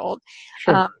 4 years old.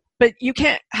 Sure. But you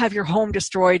can't have your home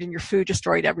destroyed and your food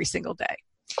destroyed every single day.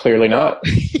 Clearly not.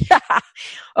 Yeah.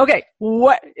 Okay.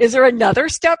 What is there another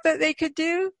step that they could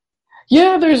do?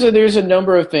 Yeah, there's a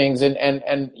number of things. And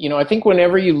I think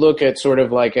whenever you look at sort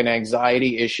of like an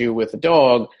anxiety issue with a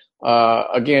dog,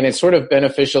 again, it's sort of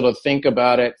beneficial to think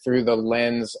about it through the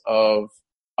lens of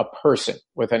a person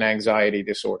with an anxiety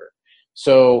disorder.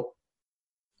 So,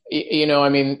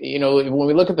 when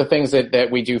we look at the things that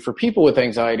we do for people with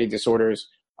anxiety disorders,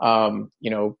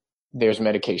 there's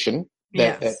medication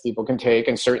that people can take.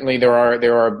 And certainly there are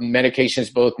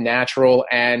medications, both natural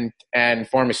and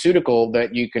pharmaceutical,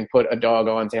 that you can put a dog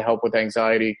on to help with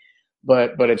anxiety.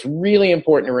 But it's really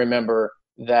important to remember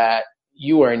that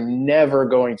you are never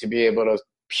going to be able to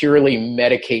purely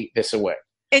medicate this away.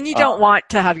 And you don't want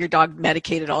to have your dog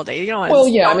medicated all day. You don't want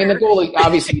the goal is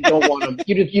obviously you don't want them.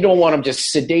 You don't want them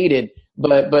just sedated.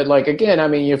 But like, again, I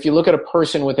mean, if you look at a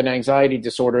person with an anxiety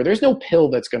disorder, there's no pill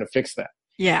that's going to fix that.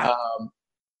 Yeah.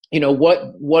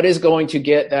 What is going to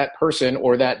get that person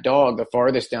or that dog the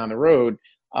farthest down the road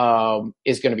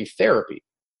is going to be therapy.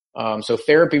 So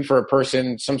therapy for a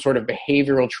person, some sort of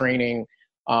behavioral training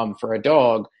for a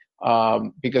dog.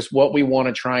 Because what we want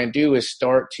to try and do is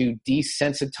start to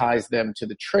desensitize them to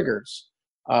the triggers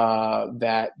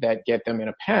that get them in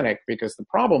a panic. Because the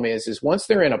problem is once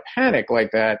they're in a panic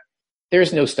like that,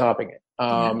 there's no stopping it.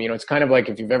 It's kind of like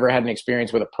if you've ever had an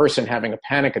experience with a person having a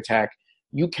panic attack,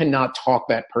 you cannot talk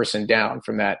that person down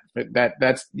from that.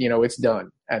 That's it's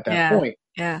done at that point.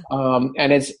 Yeah.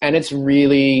 And it's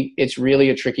really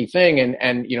a tricky thing.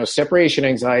 And separation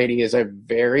anxiety is a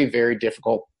very, very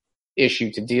difficult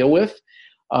issue to deal with.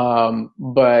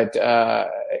 But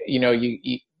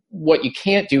what you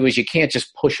can't do is you can't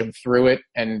just push them through it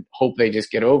and hope they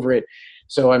just get over it.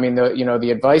 So, I mean,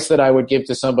 the advice that I would give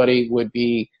to somebody would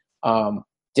be,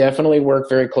 definitely work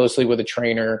very closely with a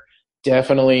trainer.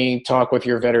 Definitely talk with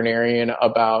your veterinarian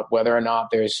about whether or not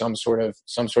there's some sort of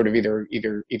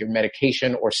either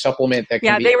medication or supplement that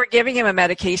can be. They were giving him a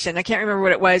medication. I can't remember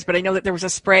what it was, but I know that there was a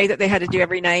spray that they had to do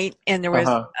every night, and there was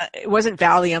it wasn't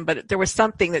Valium, but there was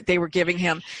something that they were giving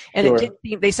him, and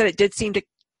they said it did seem to.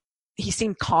 He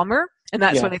seemed calmer, and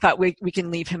that's when they thought we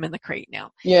can leave him in the crate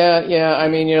now. Yeah. I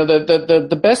mean,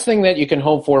 the best thing that you can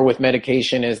hope for with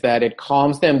medication is that it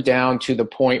calms them down to the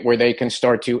point where they can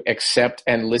start to accept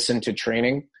and listen to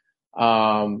training,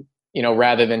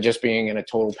 rather than just being in a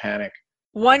total panic.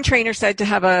 One trainer said to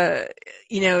have a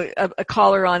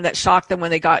collar on that shocked them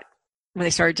when they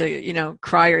started to,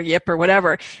 cry or yip or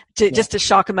whatever, just to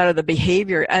shock him out of the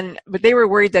behavior. But they were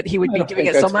worried that he would be doing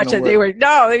it so much that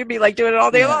they'd be like doing it all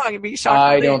day long and be shocked.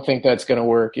 I don't think that's going to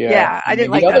work. Yeah. Yeah. I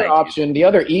didn't like that. The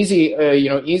other easy,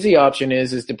 easy option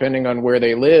is depending on where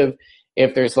they live.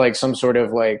 If there's like some sort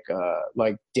of like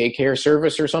daycare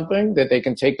service or something that they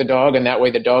can take the dog, and that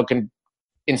way the dog can,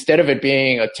 instead of it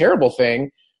being a terrible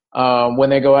thing, when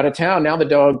they go out of town, now the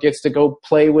dog gets to go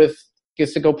play with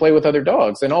other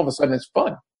dogs, and all of a sudden it's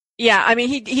fun. Yeah, I mean,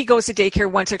 he goes to daycare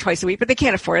once or twice a week, but they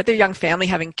can't afford it. They're a young family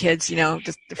having kids,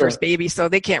 just the first baby, so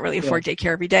they can't really afford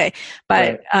daycare every day.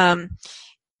 But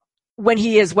when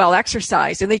he is well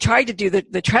exercised, and they tried to do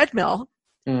the treadmill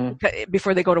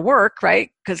before they go to work,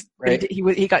 right? Because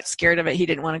he got scared of it. He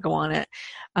didn't want to go on it.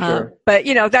 But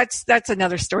that's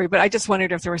another story. But I just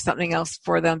wondered if there was something else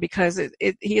for them, because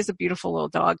he is a beautiful little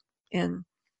dog,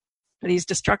 but he's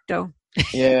destructo.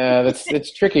 Yeah,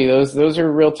 it's tricky. Those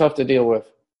are real tough to deal with.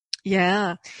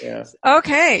 Yeah.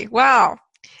 Okay. Wow.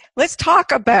 Let's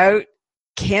talk about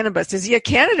cannabis. Is he a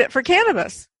candidate for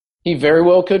cannabis? He very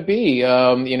well could be.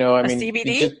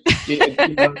 CBD?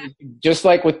 Just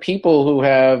like with people who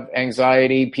have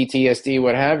anxiety, PTSD,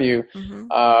 what have you,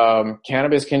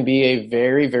 cannabis can be a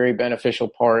very, very beneficial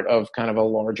part of kind of a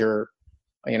larger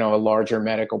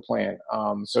medical plan.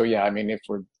 If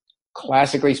we're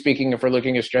classically speaking, if we're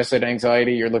looking at stress and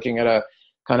anxiety, you're looking at a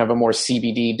kind of a more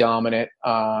CBD dominant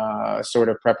sort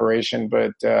of preparation.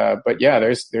 But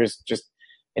there's just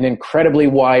an incredibly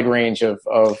wide range of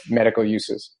medical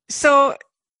uses. So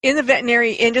in the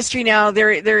veterinary industry now, there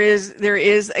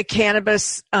is a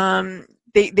cannabis.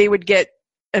 They would get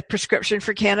a prescription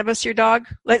for cannabis. Your dog,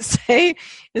 let's say,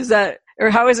 is that? Or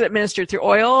how is it administered? Through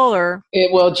oil or?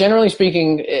 Well, generally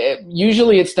speaking,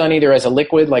 usually it's done either as a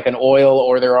liquid, like an oil,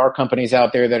 or there are companies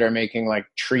out there that are making like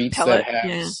treats that have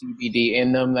CBD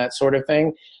in them, that sort of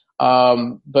thing.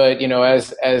 But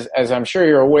as I'm sure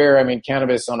you're aware, I mean,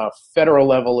 cannabis on a federal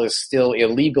level is still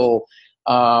illegal.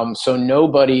 So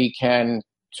nobody can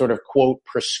sort of quote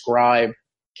prescribe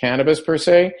cannabis per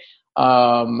se.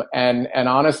 And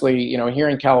honestly, here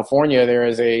in California, there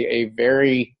is a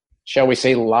very, shall we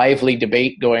say, lively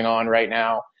debate going on right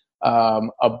now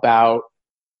about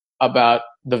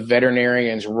the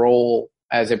veterinarian's role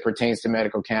as it pertains to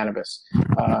medical cannabis.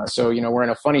 So we're in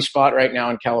a funny spot right now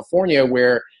in California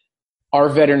where our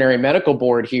veterinary medical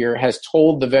board here has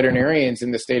told the veterinarians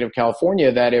in the state of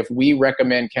California that if we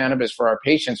recommend cannabis for our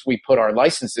patients, we put our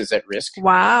licenses at risk.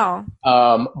 Wow.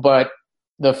 But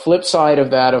the flip side of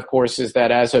that, of course, is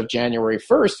that as of January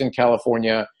 1st in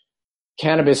California,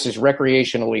 cannabis is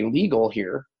recreationally legal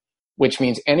here, which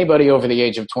means anybody over the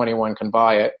age of 21 can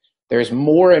buy it. There's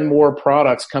more and more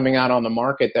products coming out on the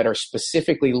market that are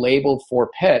specifically labeled for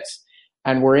pets.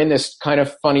 And we're in this kind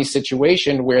of funny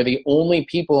situation where the only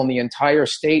people in the entire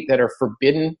state that are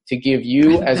forbidden to give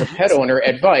you as a pet owner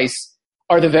advice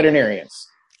are the veterinarians.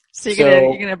 So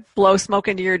you're gonna blow smoke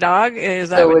into your dog? Is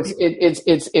that so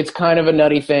it's kind of a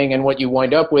nutty thing, and what you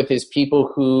wind up with is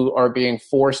people who are being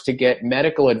forced to get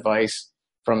medical advice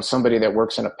from somebody that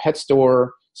works in a pet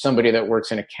store, somebody that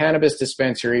works in a cannabis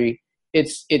dispensary.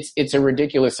 It's a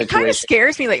ridiculous situation. It kind of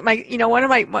scares me. Like one of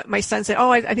my sons said, "Oh,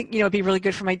 I think it'd be really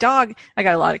good for my dog." I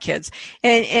got a lot of kids,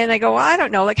 and I go, well, I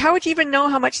don't know. Like, how would you even know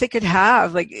how much they could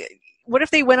have? Like, what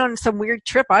if they went on some weird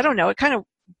trip? I don't know. It kind of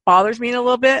bothers me a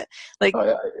little bit. Like,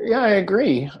 yeah, I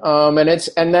agree. And that's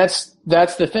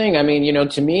the thing. I mean,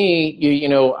 to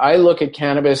me, I look at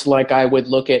cannabis like I would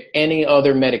look at any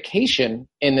other medication,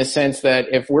 in the sense that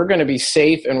if we're going to be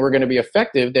safe and we're going to be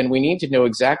effective, then we need to know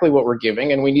exactly what we're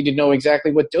giving, and we need to know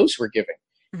exactly what dose we're giving.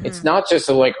 Mm-hmm. It's not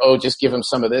just just give them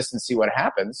some of this and see what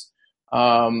happens.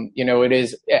 It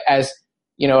is, as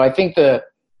I think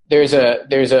there's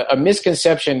a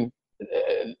misconception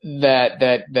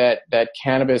that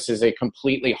cannabis is a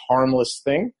completely harmless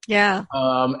thing. Yeah.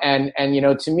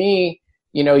 To me,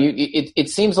 it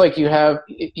seems like you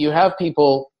have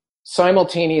people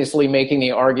simultaneously making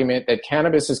the argument that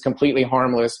cannabis is completely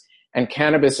harmless and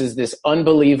cannabis is this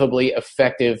unbelievably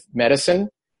effective medicine.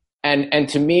 And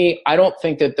to me, I don't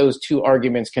think that those two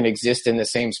arguments can exist in the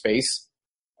same space.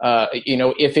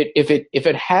 If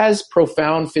it has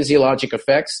profound physiologic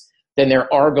effects, then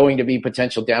there are going to be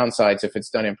potential downsides if it's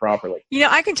done improperly.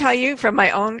 I can tell you from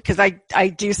my own, because I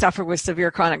do suffer with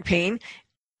severe chronic pain.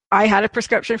 I had a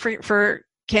prescription for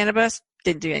cannabis,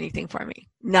 didn't do anything for me.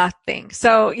 Nothing.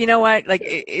 So you know what? Like,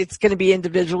 it's going to be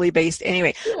individually based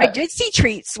anyway. Yeah. I did see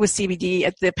treats with CBD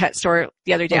at the pet store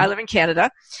the other day. I live in Canada,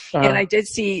 and I did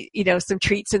see, some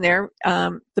treats in there.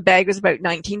 The bag was about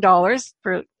 $19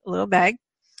 for a little bag.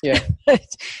 Yeah.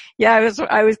 Yeah,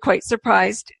 I was quite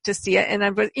surprised to see it.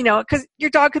 And because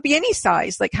your dog could be any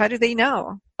size. Like, how do they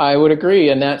know? I would agree.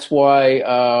 And that's why,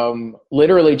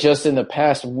 literally just in the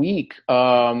past week,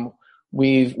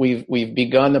 we've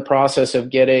begun the process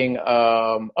of getting,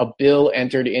 a bill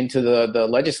entered into the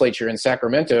legislature in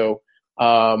Sacramento,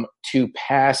 to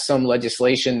pass some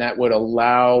legislation that would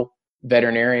allow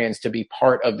veterinarians to be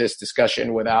part of this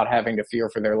discussion without having to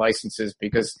fear for their licenses,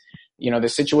 because the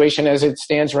situation as it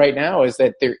stands right now is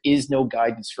that there is no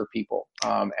guidance for people,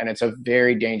 and it's a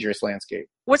very dangerous landscape.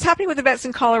 What's happening with the vets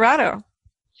in Colorado?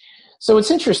 So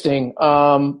it's interesting.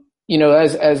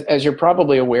 As you're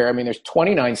probably aware, I mean, there's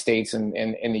 29 states in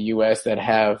the U.S. that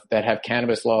have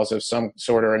cannabis laws of some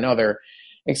sort or another,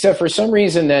 except for some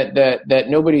reason that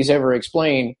nobody's ever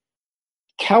explained.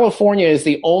 California is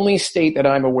the only state that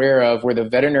I'm aware of where the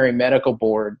Veterinary Medical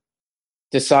Board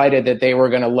decided that they were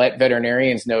going to let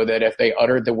veterinarians know that if they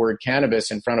uttered the word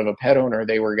cannabis in front of a pet owner,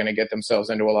 they were going to get themselves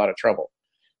into a lot of trouble.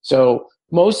 So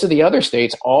most of the other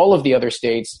states, all of the other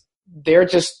states, they're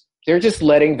just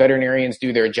letting veterinarians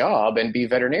do their job and be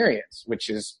veterinarians, which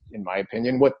is, in my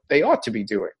opinion, what they ought to be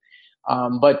doing.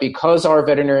 But because our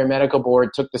Veterinary Medical Board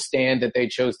took the stand that they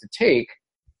chose to take,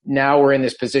 now we're in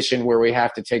this position where we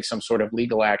have to take some sort of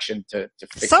legal action to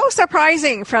fix it. So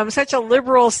surprising from such a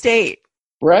liberal state.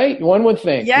 Right? One would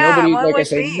think. Yeah,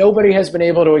 nobody has been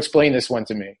able to explain this one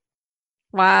to me.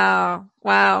 Wow.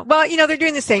 Well, they're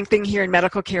doing the same thing here in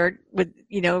medical care with,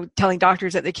 telling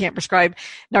doctors that they can't prescribe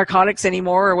narcotics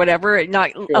anymore or whatever, not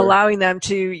allowing them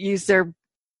to use their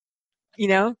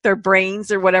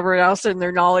brains or whatever else and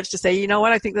their knowledge to say,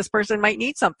 I think this person might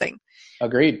need something.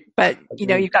 Agreed. But,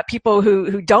 you've got people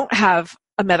who don't have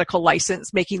a medical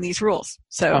license making these rules.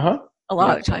 So a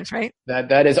lot of times, right?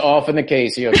 That is often the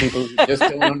case. People who just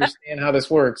don't understand how this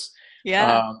works.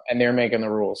 Yeah. And they're making the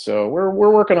rules. So we're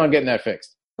working on getting that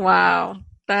fixed. Wow.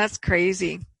 That's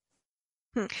crazy.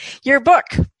 Your book,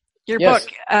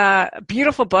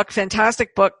 beautiful book,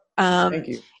 fantastic book. Thank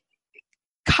you.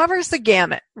 Covers the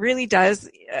gamut, really does.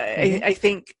 I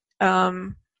think,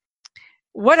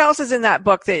 what else is in that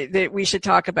book that we should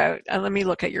talk about? Let me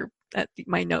look at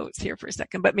my notes here for a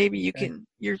second, but maybe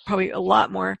you're probably a lot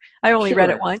more. I only read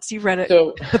it once. You've read it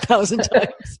 1,000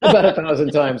 times. About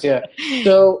 1,000 times. Yeah.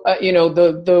 So,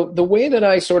 the way that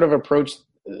I sort of approached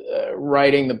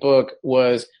writing the book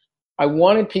was I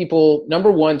wanted people,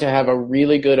 number one, to have a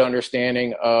really good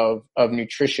understanding of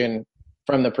nutrition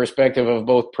from the perspective of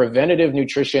both preventative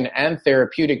nutrition and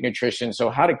therapeutic nutrition. So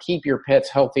how to keep your pets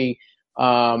healthy,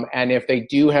 and if they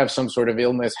do have some sort of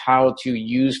illness, how to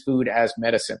use food as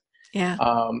medicine. Yeah.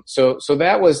 So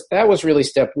that was really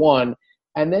step one.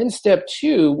 And then step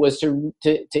two was to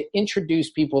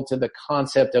introduce people to the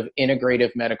concept of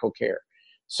integrative medical care.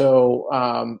 So,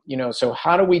 so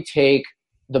how do we take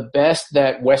the best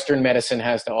that Western medicine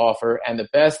has to offer and the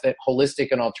best that holistic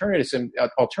and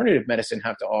alternative medicine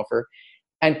have to offer,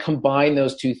 and combine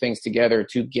those two things together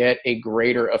to get a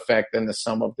greater effect than the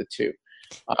sum of the two.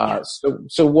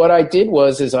 So what I did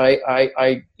was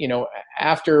I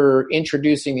after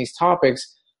introducing these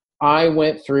topics, I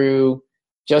went through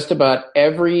just about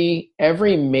every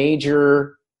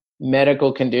major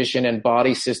medical condition and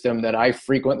body system that I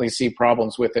frequently see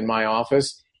problems with in my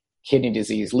office: kidney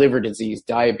disease, liver disease,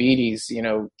 diabetes,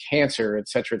 cancer, et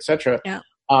cetera,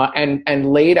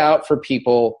 and laid out for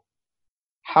people,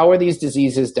 how are these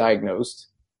diseases diagnosed?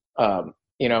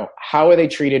 How are they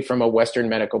treated from a Western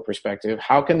medical perspective?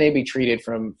 How can they be treated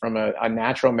from a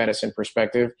natural medicine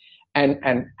perspective?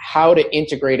 And how to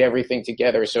integrate everything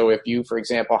together. So if you, for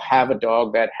example, have a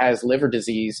dog that has liver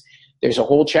disease, there's a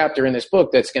whole chapter in this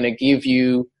book that's going to give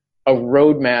you a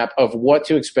roadmap of what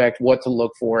to expect, what to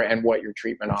look for, and what your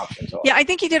treatment options are. Yeah, I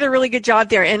think you did a really good job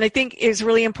there. And I think it's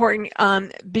really important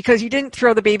because you didn't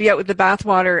throw the baby out with the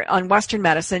bathwater on Western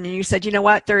medicine. And you said, you know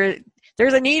what, there's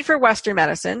a need for Western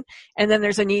medicine, and then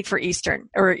there's a need for Eastern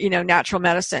or, natural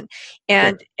medicine.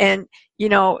 And, Sure. and,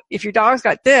 if your dog's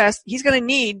got this, he's going to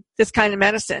need this kind of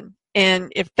medicine.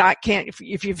 And if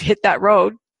you've hit that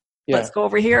road, let's go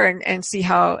over here and see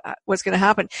what's going to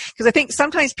happen. Because I think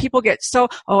sometimes people get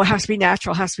it has to be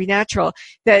natural,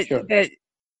 that, Sure. that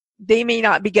they may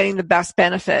not be getting the best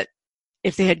benefit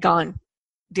if they had gone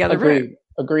the other route.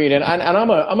 Agreed. And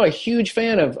I'm a huge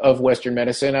fan of Western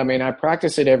medicine. I mean, I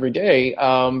practice it every day,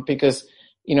 because,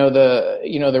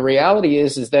 the reality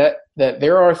is that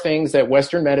there are things that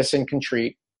Western medicine can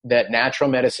treat that natural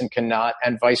medicine cannot,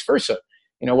 and vice versa.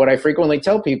 What I frequently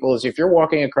tell people is if you're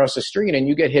walking across the street and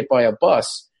you get hit by a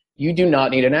bus, you do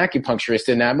not need an acupuncturist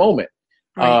in that moment.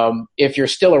 Right. If you're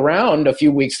still around a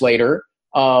few weeks later,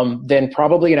 then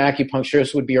probably an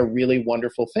acupuncturist would be a really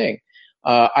wonderful thing.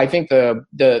 I think the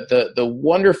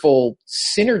wonderful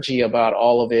synergy about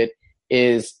all of it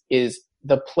is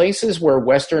the places where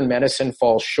Western medicine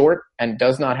falls short and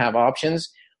does not have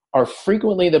options are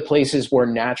frequently the places where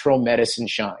natural medicine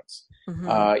shines.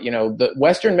 Mm-hmm. The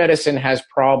Western medicine has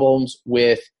problems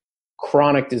with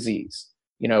chronic disease.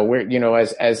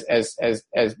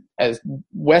 As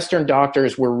Western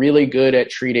doctors, we're really good at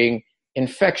treating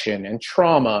infection and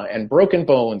trauma and broken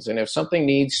bones. And if something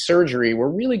needs surgery, we're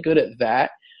really good at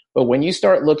that. But when you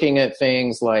start looking at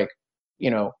things like,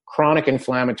 chronic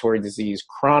inflammatory disease,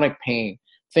 chronic pain,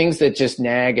 things that just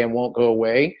nag and won't go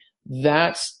away,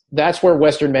 that's where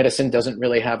Western medicine doesn't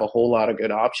really have a whole lot of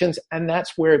good options. And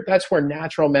that's where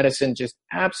natural medicine just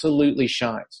absolutely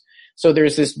shines. So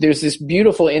there's this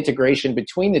beautiful integration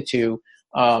between the two,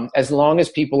 as long as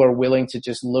people are willing to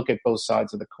just look at both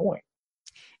sides of the coin.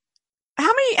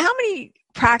 How many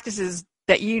practices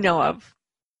that you know of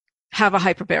have a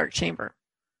hyperbaric chamber?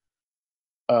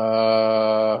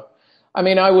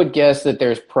 I would guess that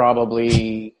there's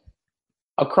probably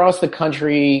across the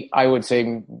country, I would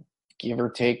say give or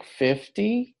take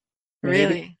 50. Maybe.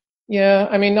 Really? Yeah.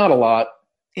 Not a lot.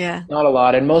 Yeah. Not a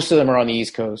lot. And most of them are on the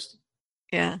East Coast.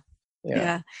 Yeah.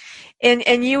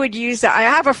 And you would use that. I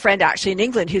have a friend actually in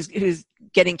England who's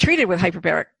getting treated with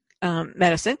hyperbaric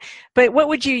medicine, but what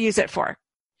would you use it for?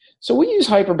 So we use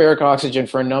hyperbaric oxygen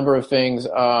for a number of things.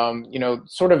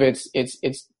 Sort of its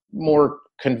more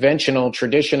conventional,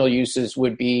 traditional uses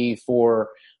would be for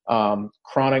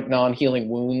chronic non-healing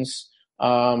wounds.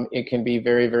 It can be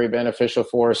very, very beneficial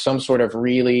for some sort of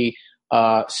really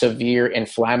severe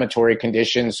inflammatory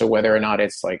condition. So whether or not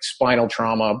it's like spinal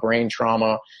trauma, brain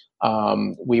trauma.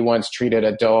 We once treated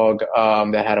a dog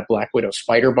that had a black widow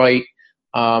spider bite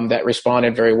that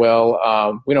responded very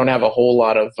well. We don't have a whole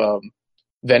lot of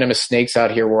venomous snakes out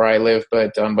here where I live,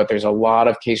 but there's a lot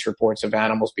of case reports of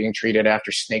animals being treated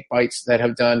after snake bites that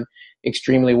have done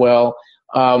extremely well.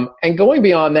 And going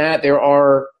beyond that, there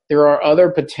are other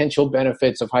potential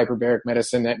benefits of hyperbaric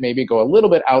medicine that maybe go a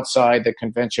little bit outside the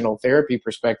conventional therapy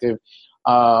perspective.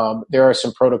 There are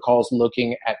some protocols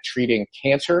looking at treating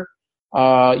cancer,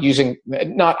 using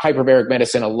not hyperbaric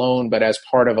medicine alone, but as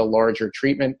part of a larger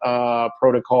treatment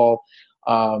protocol.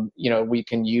 We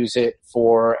can use it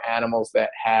for animals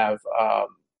that have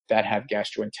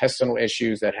gastrointestinal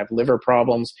issues, that have liver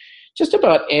problems, just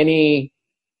about any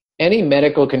any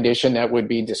medical condition that would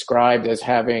be described as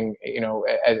having,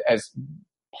 as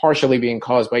partially being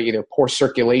caused by either poor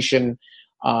circulation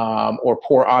or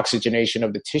poor oxygenation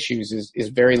of the tissues is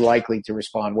very likely to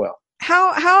respond well.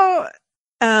 How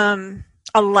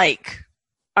alike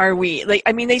are we? Like,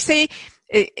 I mean, they say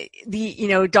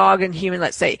dog and human,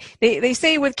 let's say, they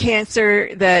say with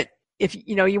cancer that if,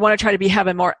 you want to try to have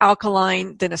a more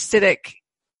alkaline than acidic,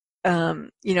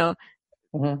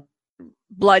 Mm-hmm.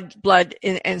 blood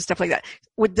and stuff like that.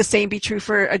 Would the same be true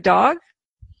for a dog?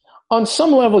 On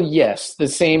some level, yes. The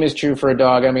same is true for a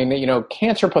dog. I mean,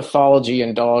 cancer pathology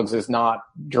in dogs is not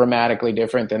dramatically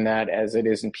different than that as it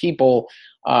is in people.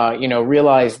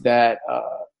 Realize that,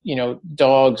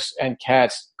 dogs and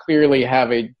cats clearly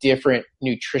have a different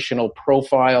nutritional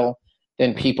profile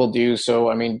than people do. So,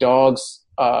 I mean, dogs,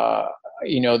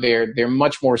 they're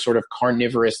much more sort of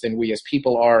carnivorous than we as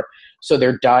people are. So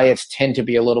their diets tend to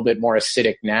be a little bit more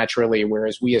acidic naturally,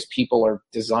 whereas we as people are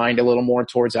designed a little more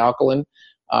towards alkaline.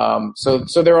 So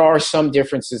there are some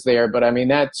differences there, but I mean,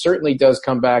 that certainly does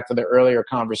come back to the earlier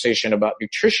conversation about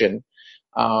nutrition.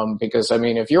 Because I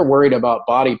mean, if you're worried about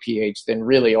body pH, then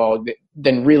really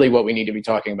what we need to be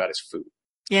talking about is food.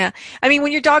 Yeah. I mean,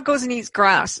 when your dog goes and eats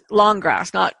grass, long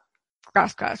grass, not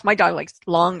grass. My dog likes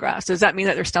long grass. Does that mean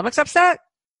that their stomach's upset?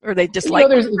 Or they dislike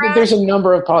there's a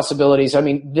number of possibilities. I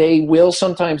mean, they will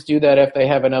sometimes do that if they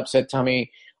have an upset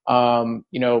tummy.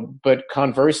 But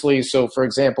conversely, so for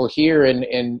example, here in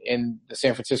the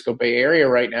San Francisco Bay Area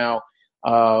right now,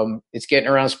 it's getting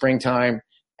around springtime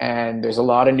and there's a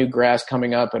lot of new grass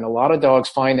coming up, and a lot of dogs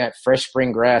find that fresh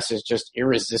spring grass is just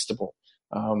irresistible.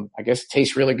 I guess it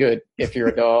tastes really good if you're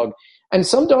a dog. And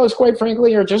some dogs, quite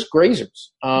frankly, are just grazers.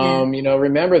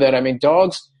 Remember that. I mean,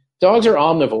 dogs are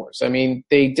omnivores. I mean,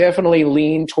 they definitely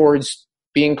lean towards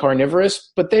being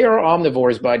carnivorous, but they are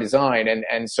omnivores by design.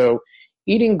 And so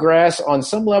eating grass on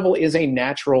some level is a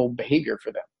natural behavior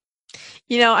for them.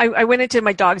 I went into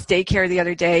my dog's daycare the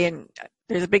other day, and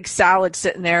there's a big salad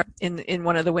sitting there in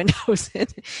one of the windows.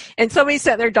 And somebody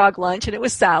sent their dog lunch, and it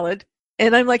was salad.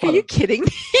 And I'm like, are you kidding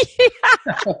me?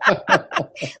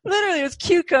 Literally, it was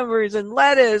cucumbers and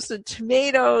lettuce and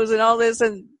tomatoes and all this.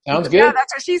 And sounds good. Yeah,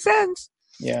 that's what she sends.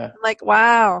 Yeah. I'm like,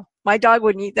 wow, my dog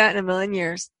wouldn't eat that in a million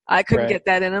years. I couldn't Right. get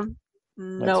that in him.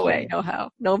 No That's way, funny. no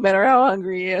how. No matter how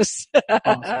hungry he is.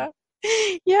 Awesome.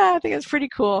 Yeah, I think it's pretty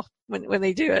cool when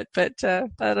they do it, but I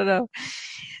don't know.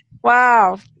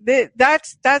 Wow,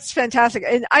 that's fantastic.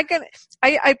 And I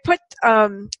put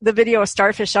the video of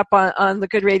Starfish up on the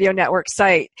Good Radio Network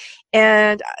site,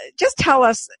 and just tell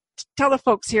the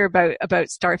folks here about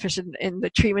Starfish and the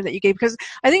treatment that you gave, because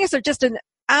I think it's just an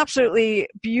absolutely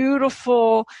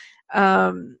beautiful.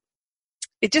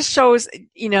 It just shows,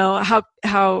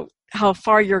 how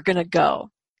far you're going to go.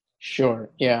 Sure.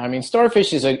 Yeah. I mean,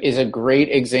 Starfish is a great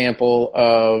example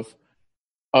of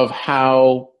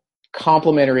how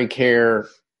complementary care,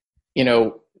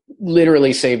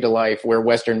 literally saved a life where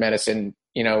Western medicine,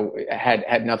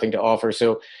 had nothing to offer.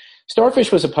 So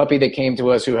Starfish was a puppy that came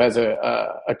to us who has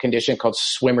a condition called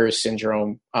Swimmer's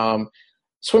syndrome.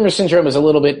 Swimmer's syndrome is a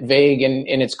little bit vague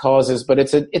in its causes, but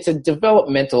it's a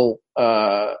developmental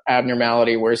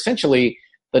abnormality where essentially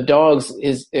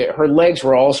the her legs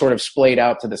were all sort of splayed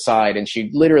out to the side, and she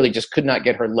literally just could not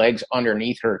get her legs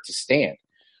underneath her to stand.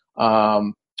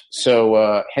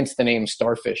 So hence the name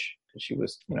Starfish, because she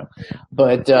was,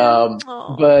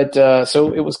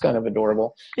 so it was kind of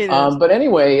adorable. But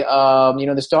anyway,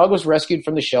 this dog was rescued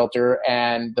from the shelter,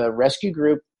 and the rescue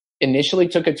group initially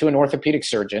took it to an orthopedic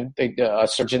surgeon, a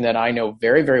surgeon that I know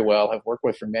very, very well, have worked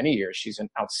with for many years. She's an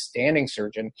outstanding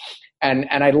surgeon. And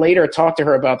I later talked to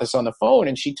her about this on the phone,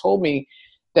 and she told me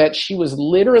that she was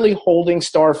literally holding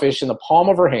Starfish in the palm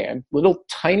of her hand, little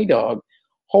tiny dog,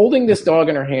 holding this dog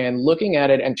in her hand, looking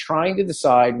at it and trying to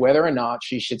decide whether or not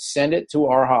she should send it to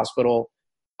our hospital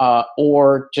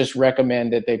or just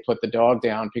recommend that they put the dog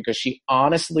down, because she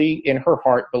honestly, in her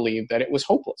heart, believed that it was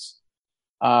hopeless.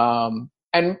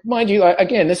 And mind you,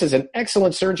 again, this is an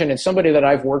excellent surgeon and somebody that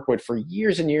I've worked with for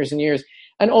years and years and years.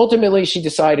 And ultimately, she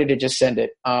decided to just send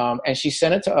it. And she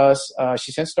sent it to us.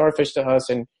 She sent Starfish to us.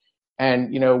 And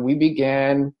we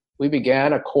began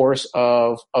a course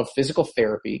of physical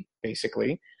therapy,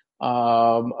 basically,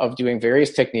 of doing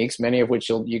various techniques, many of which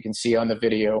you can see on the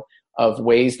video, of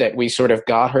ways that we sort of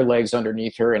got her legs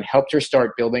underneath her and helped her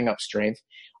start building up strength.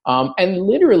 And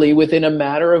literally within a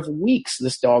matter of weeks,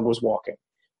 this dog was walking.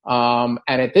 And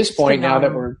at this point, now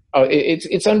that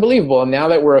it's unbelievable. And now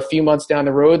that we're a few months down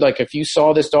the road, like if you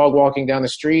saw this dog walking down the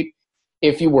street,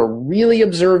 if you were really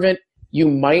observant, you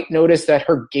might notice that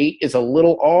her gait is a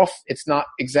little off. It's not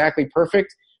exactly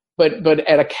perfect, but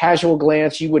at a casual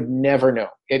glance, you would never know.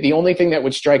 The only thing that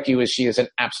would strike you is she is an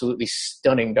absolutely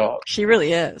stunning dog. She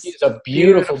really is. She's a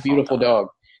beautiful dog.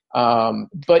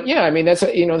 But yeah, I mean, this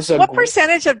is what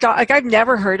percentage of dogs, like I've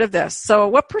never heard of this. So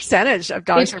what percentage of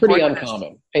dogs it's pretty report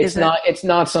uncommon. this? It's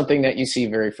not something that you see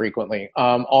very frequently.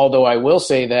 Although I will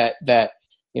say that,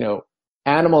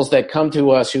 animals that come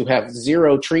to us who have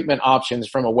zero treatment options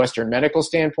from a Western medical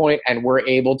standpoint, and we're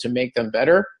able to make them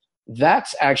better,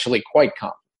 that's actually quite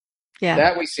common. Yeah.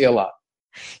 That we see a lot.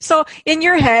 So in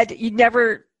your head, you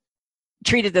never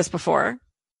treated this before.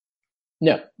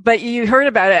 No. But you heard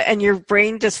about it and your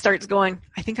brain just starts going,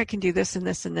 I think I can do this and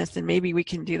this and this, and maybe we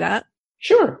can do that.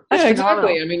 Sure. That's yeah, phenomenal.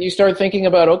 exactly. I mean, you start thinking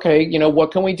about, okay,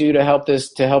 what can we do to help this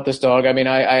dog? I mean,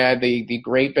 I had the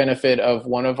great benefit of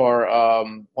one of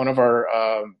our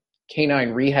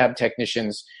canine rehab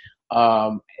technicians,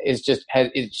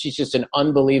 she's just an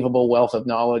unbelievable wealth of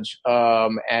knowledge,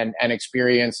 and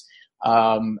experience.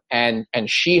 And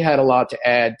she had a lot to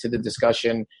add to the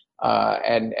discussion.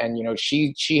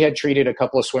 She had treated a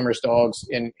couple of swimmers dogs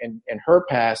in her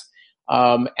past.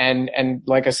 And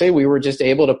like I say, we were just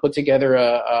able to put together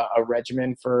a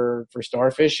regimen for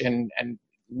Starfish, and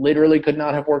literally could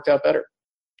not have worked out better.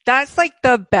 That's like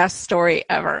the best story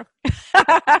ever.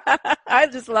 I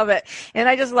just love it. And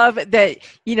I just love it that,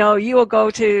 you will go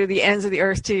to the ends of the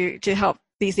earth to help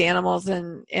these animals,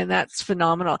 and that's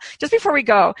phenomenal. Just before we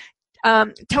go,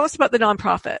 tell us about the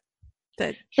nonprofit.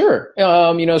 Sure. So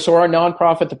our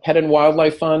nonprofit, the Pet and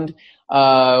Wildlife Fund,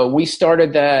 we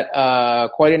started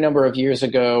that quite a number of years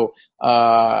ago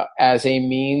as a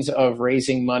means of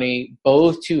raising money,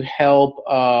 both to help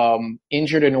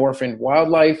injured and orphaned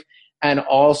wildlife, and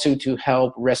also to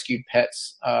help rescued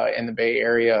pets in the Bay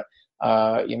Area.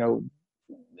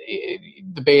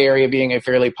 The Bay Area being a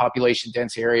fairly population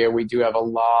dense area, we do have a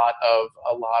lot of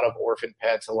orphan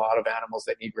pets, a lot of animals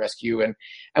that need rescue, and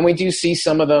we do see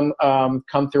some of them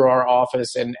come through our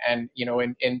office, and in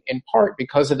part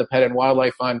because of the Pet and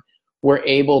Wildlife Fund, we're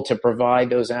able to provide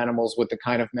those animals with the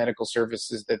kind of medical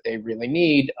services that they really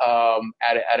need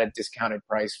at a discounted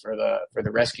price for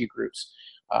the rescue groups.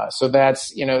 So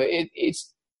that's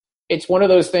it's one of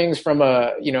those things from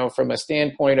a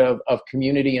standpoint of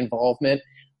community involvement.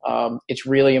 It's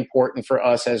really important for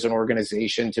us as an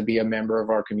organization to be a member of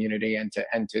our community and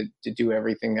to do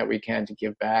everything that we can to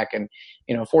give back. And,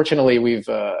 fortunately we've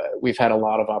had a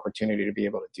lot of opportunity to be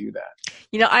able to do that.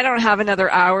 I don't have another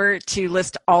hour to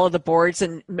list all of the boards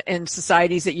and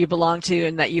societies that you belong to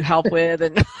and that you help with.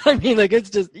 And I mean, it's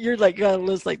just, you're like got a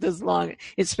list like this long.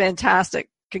 It's fantastic.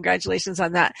 Congratulations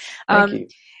on that. Thank you.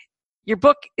 Your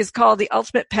book is called The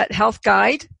Ultimate Pet Health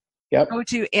Guide. Yep. Go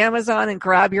to Amazon and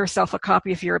grab yourself a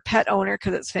copy if you're a pet owner,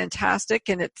 because it's fantastic,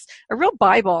 and it's a real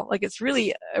Bible. Like, it's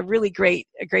really a great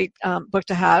book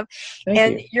to have.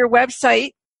 Thank you. Your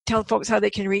website, tell folks how they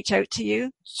can reach out to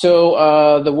you.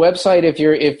 So the website, if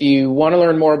you want to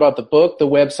learn more about the book, the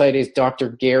website is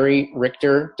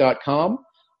drgaryrichter.com.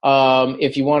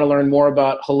 If you want to learn more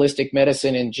about holistic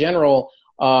medicine in general,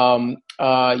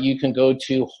 you can go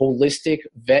to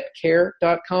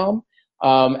holisticvetcare.com.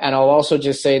 And I'll also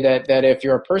just say that if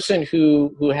you're a person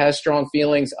who has strong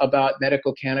feelings about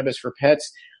medical cannabis for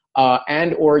pets,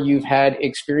 and or you've had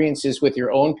experiences with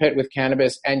your own pet with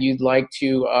cannabis, and you'd like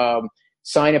to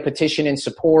sign a petition in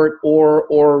support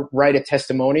or write a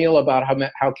testimonial about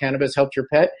how cannabis helped your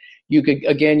pet, you can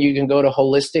go to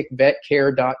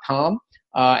holisticvetcare.com,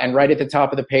 and right at the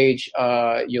top of the page,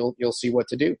 you'll see what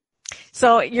to do.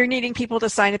 So you're needing people to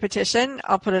sign a petition.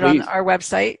 I'll put it on our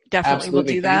website. Definitely. Absolutely.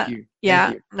 We'll do that. Thank you. Yeah,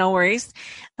 Thank you. No worries.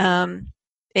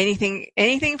 Anything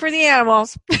for the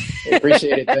animals. I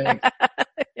appreciate it.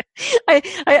 Thanks.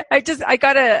 I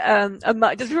got a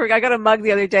mug just before I got a mug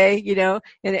the other day,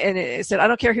 and it said, I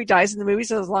don't care who dies in the movie,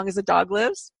 so as long as the dog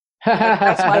lives.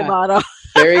 That's my motto.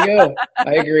 There you go.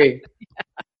 I agree.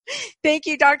 Thank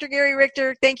you, Dr. Gary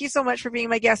Richter. Thank you so much for being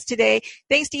my guest today.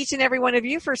 Thanks to each and every one of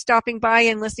you for stopping by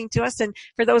and listening to us. And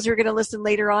for those who are going to listen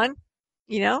later on,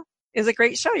 it was a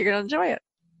great show. You're going to enjoy it.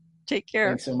 Take care.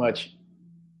 Thanks so much.